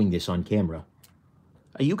believe I'm doing this on camera.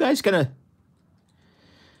 Are you guys gonna...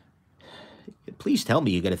 please tell me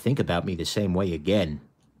you're going to think about me the same way again.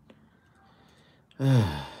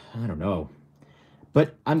 I don't know.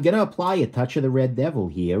 But I'm going to apply a touch of the Red Devil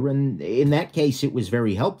here, and in that case, it was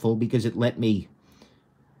very helpful because it let me,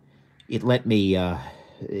 you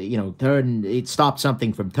know, it stopped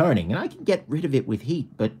something from turning, and I can get rid of it with heat,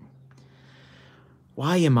 but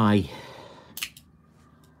why am I...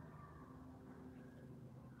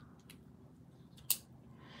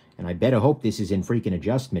 And I better hope this is in freaking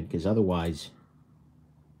adjustment, because otherwise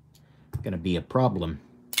it's going to be a problem.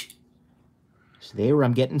 So there,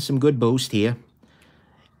 I'm getting some good boost here.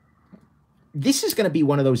 This is going to be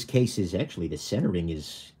one of those cases, actually, the centering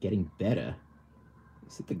is getting better.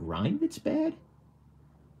 Is it the grind that's bad?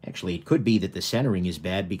 Actually, it could be that the centering is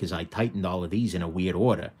bad because I tightened all of these in a weird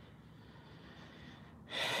order.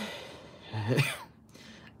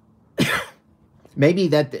 Maybe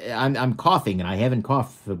that I'm coughing, and I haven't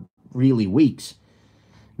coughed for really weeks.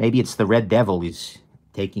 Maybe it's the Red Devil is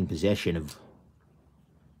taking possession of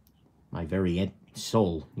my very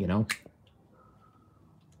soul, you know?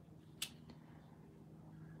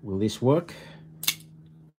 Will this work?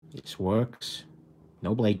 This works.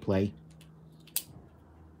 No blade play.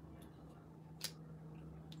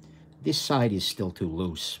 This side is still too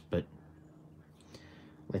loose, but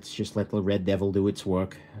let's just let the Red Devil do its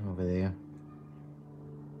work over there.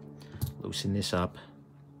 Loosen this up.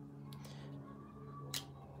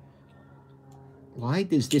 Why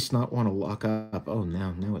does this not want to lock up? Oh,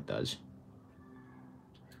 now it does.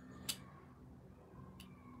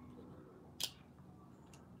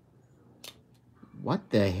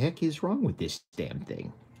 What the heck is wrong with this damn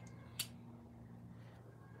thing?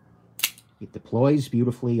 It deploys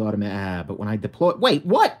beautifully automatically. But when I deploy... Wait,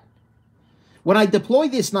 what? When I deploy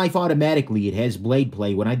this knife automatically, it has blade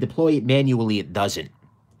play. When I deploy it manually, it doesn't.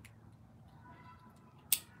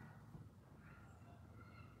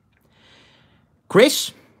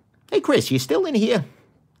 Chris? Hey, Chris, you still in here?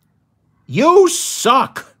 You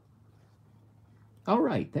suck! All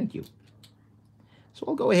right, thank you. So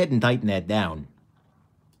I'll go ahead and tighten that down.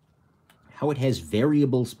 How it has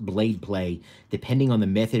variable blade play depending on the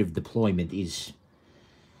method of deployment is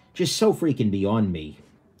just so freaking beyond me.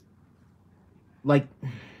 Like,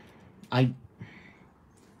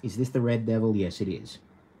 is this the Red Devil? Yes, it is.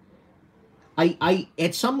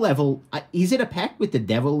 At some level, is it a pact with the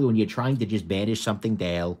devil when you're trying to just banish something to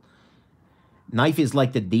hell? Knife is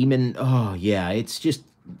like the demon. Oh, yeah, it's just,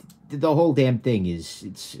 the whole damn thing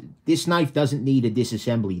is, this knife doesn't need a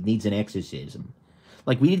disassembly, it needs an exorcism.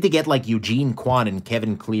 Like, we need to get, like, Eugene Kwan and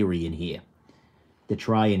Kevin Cleary in here to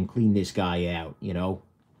try and clean this guy out, you know?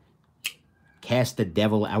 Cast the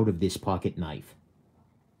devil out of this pocket knife.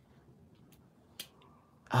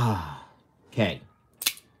 Ah, okay.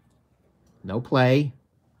 No play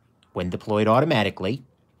when deployed automatically.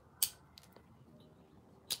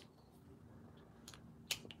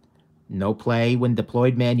 No play when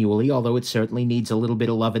deployed manually, although it certainly needs a little bit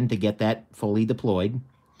of loving to get that fully deployed.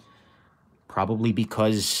 Probably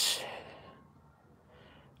because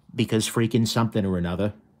freaking something or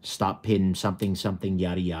another. Stop pin something, something,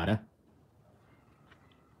 yada, yada.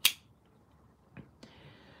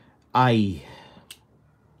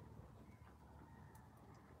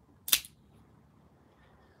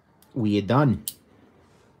 We are done.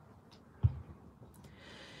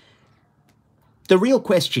 The real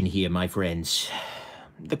question here, my friends,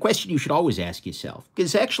 the question you should always ask yourself,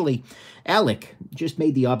 because actually, Alec just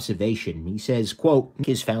made the observation. He says, quote,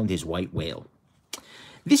 has found his white whale.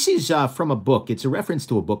 This is from a book. It's a reference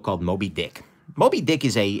to a book called Moby Dick. Moby Dick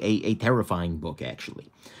is a terrifying book, actually,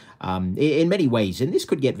 in many ways. And this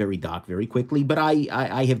could get very dark very quickly, but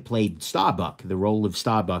I have played Starbuck, the role of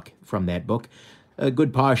Starbuck from that book, a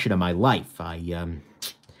good portion of my life.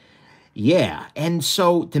 Yeah, and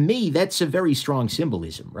so to me, that's a very strong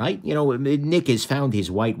symbolism, right? You know, Nick has found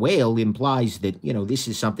his white whale implies that, you know, this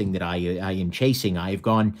is something that I am chasing. I have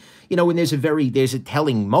gone, you know, and there's a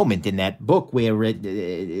telling moment in that book where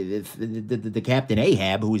the Captain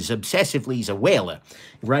Ahab, who is obsessively, he's a whaler,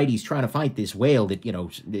 right? He's trying to find this whale that, you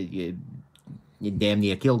know, damn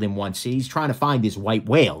near killed him once. He's trying to find this white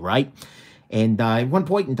whale, right? And at one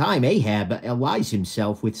point in time, Ahab allies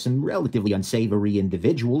himself with some relatively unsavory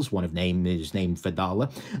individuals. One of them is named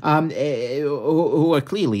Fadala, who are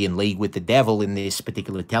clearly in league with the devil in this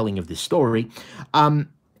particular telling of the story. And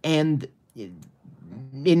in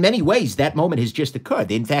many ways, that moment has just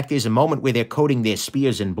occurred. In fact, there's a moment where they're coating their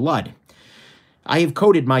spears in blood. I have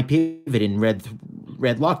coated my pivot in red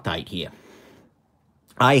Loctite here.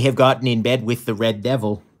 I have gotten in bed with the Red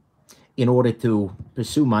Devil in order to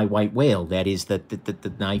pursue my white whale, that is the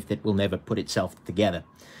knife that will never put itself together.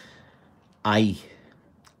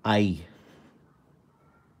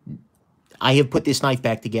 I have put this knife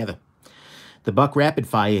back together. The Buck Rapid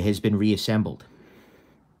Fire has been reassembled.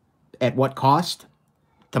 At what cost?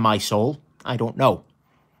 To my soul? I don't know.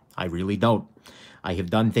 I really don't. I have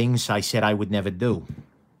done things I said I would never do.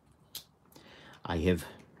 I have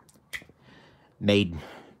made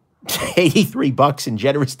 83 bucks in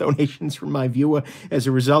generous donations from my viewer as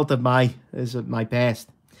a result of my past.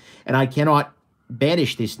 And I cannot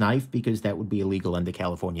banish this knife because that would be illegal under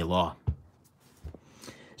California law.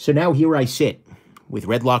 So now here I sit with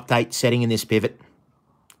red Loctite setting in this pivot,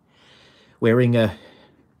 wearing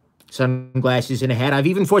sunglasses and a hat. I've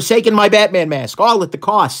even forsaken my Batman mask, all at the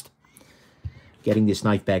cost. Getting this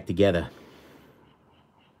knife back together.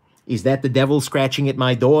 Is that the devil scratching at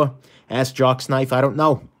my door? Asked Jock's knife. I don't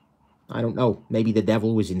know. I don't know. Maybe the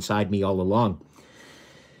devil was inside me all along.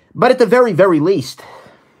 But at the very, very least,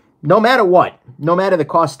 no matter what, no matter the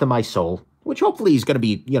cost to my soul, which hopefully is going to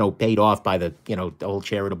be, paid off by the, the whole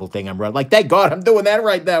charitable thing I'm running. Like, thank God I'm doing that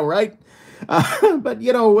right now, right? But,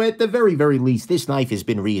 at the very, very least, this knife has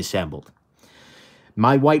been reassembled.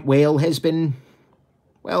 My white whale has been,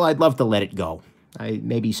 well, I'd love to let it go.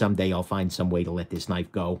 Maybe someday I'll find some way to let this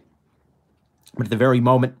knife go. But at the very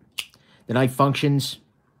moment the knife functions,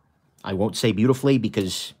 I won't say beautifully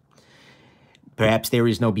because perhaps there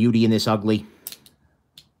is no beauty in this ugly.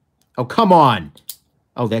 Oh, come on.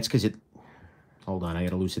 Oh, that's because it... Hold on, I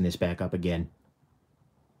gotta loosen this back up again.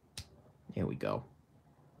 There we go.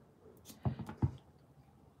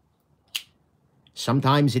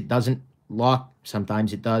 Sometimes it doesn't lock,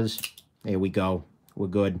 sometimes it does. There we go. We're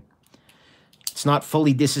good. It's not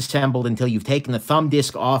fully disassembled until you've taken the thumb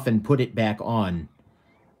disc off and put it back on.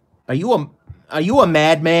 Are you a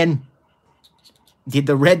madman? Did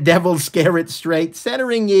the Red Devil scare it straight?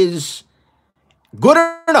 Centering is good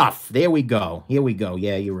enough. There we go. Here we go.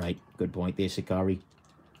 Yeah, you're right. Good point there, Sakari.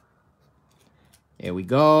 There we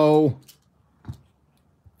go.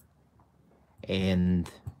 And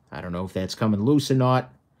I don't know if that's coming loose or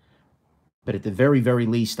not. But at the very, very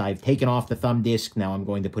least, I've taken off the thumb disc. Now I'm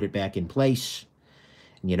going to put it back in place.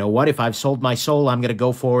 And you know what? If I've sold my soul, I'm going to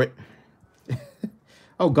go for it.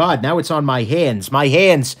 Oh, God, now it's on my hands. My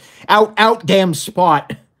hands. Out, damn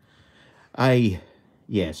spot.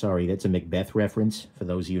 Yeah, sorry, that's a Macbeth reference, for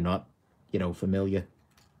those of you not, familiar.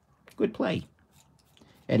 Good play.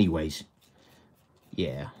 Anyways,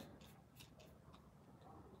 yeah.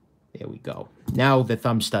 There we go. Now the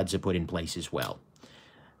thumb studs are put in place as well.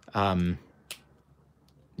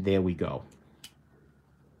 There we go.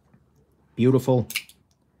 Beautiful.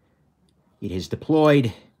 It is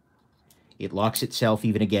deployed. It locks itself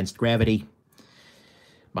even against gravity.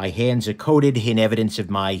 My hands are coated in evidence of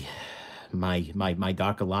my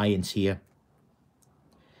Dark Alliance here.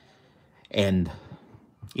 And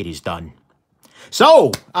it is done.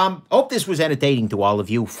 So, hope this was entertaining to all of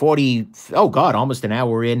you. Almost an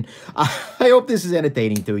hour in. I hope this is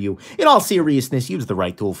entertaining to you. In all seriousness, use the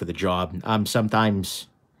right tool for the job. Sometimes,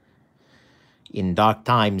 in dark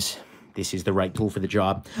times, this is the right tool for the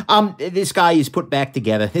job. This guy is put back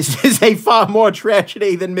together. This is a far more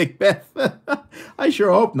tragedy than Macbeth. I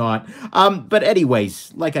sure hope not. But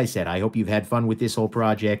anyways, like I said, I hope you've had fun with this whole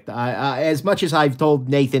project. As much as I've told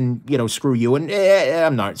Nathan, screw you, and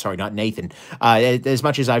I'm not Nathan. As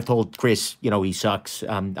much as I've told Chris, he sucks,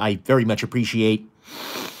 I very much appreciate,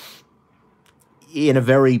 in a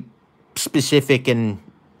very specific and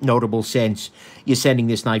notable sense, you're sending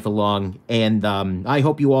this knife along, and I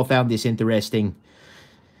hope you all found this interesting.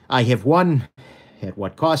 I have won. At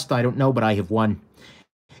what cost, I don't know, but I have won.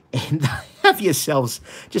 And have yourselves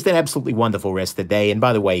just an absolutely wonderful rest of the day. And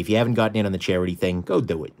by the way, if you haven't gotten in on the charity thing, go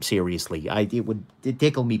do it. Seriously. It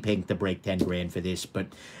tickle me pink to break 10 grand for this, but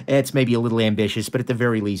it's maybe a little ambitious, but at the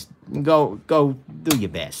very least, go do your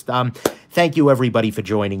best. Thank you, everybody, for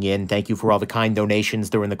joining in. Thank you for all the kind donations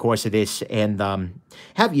during the course of this. And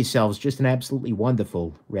have yourselves just an absolutely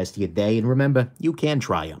wonderful rest of your day. And remember, you can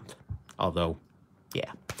triumph. Although,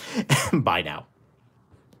 yeah. Bye now.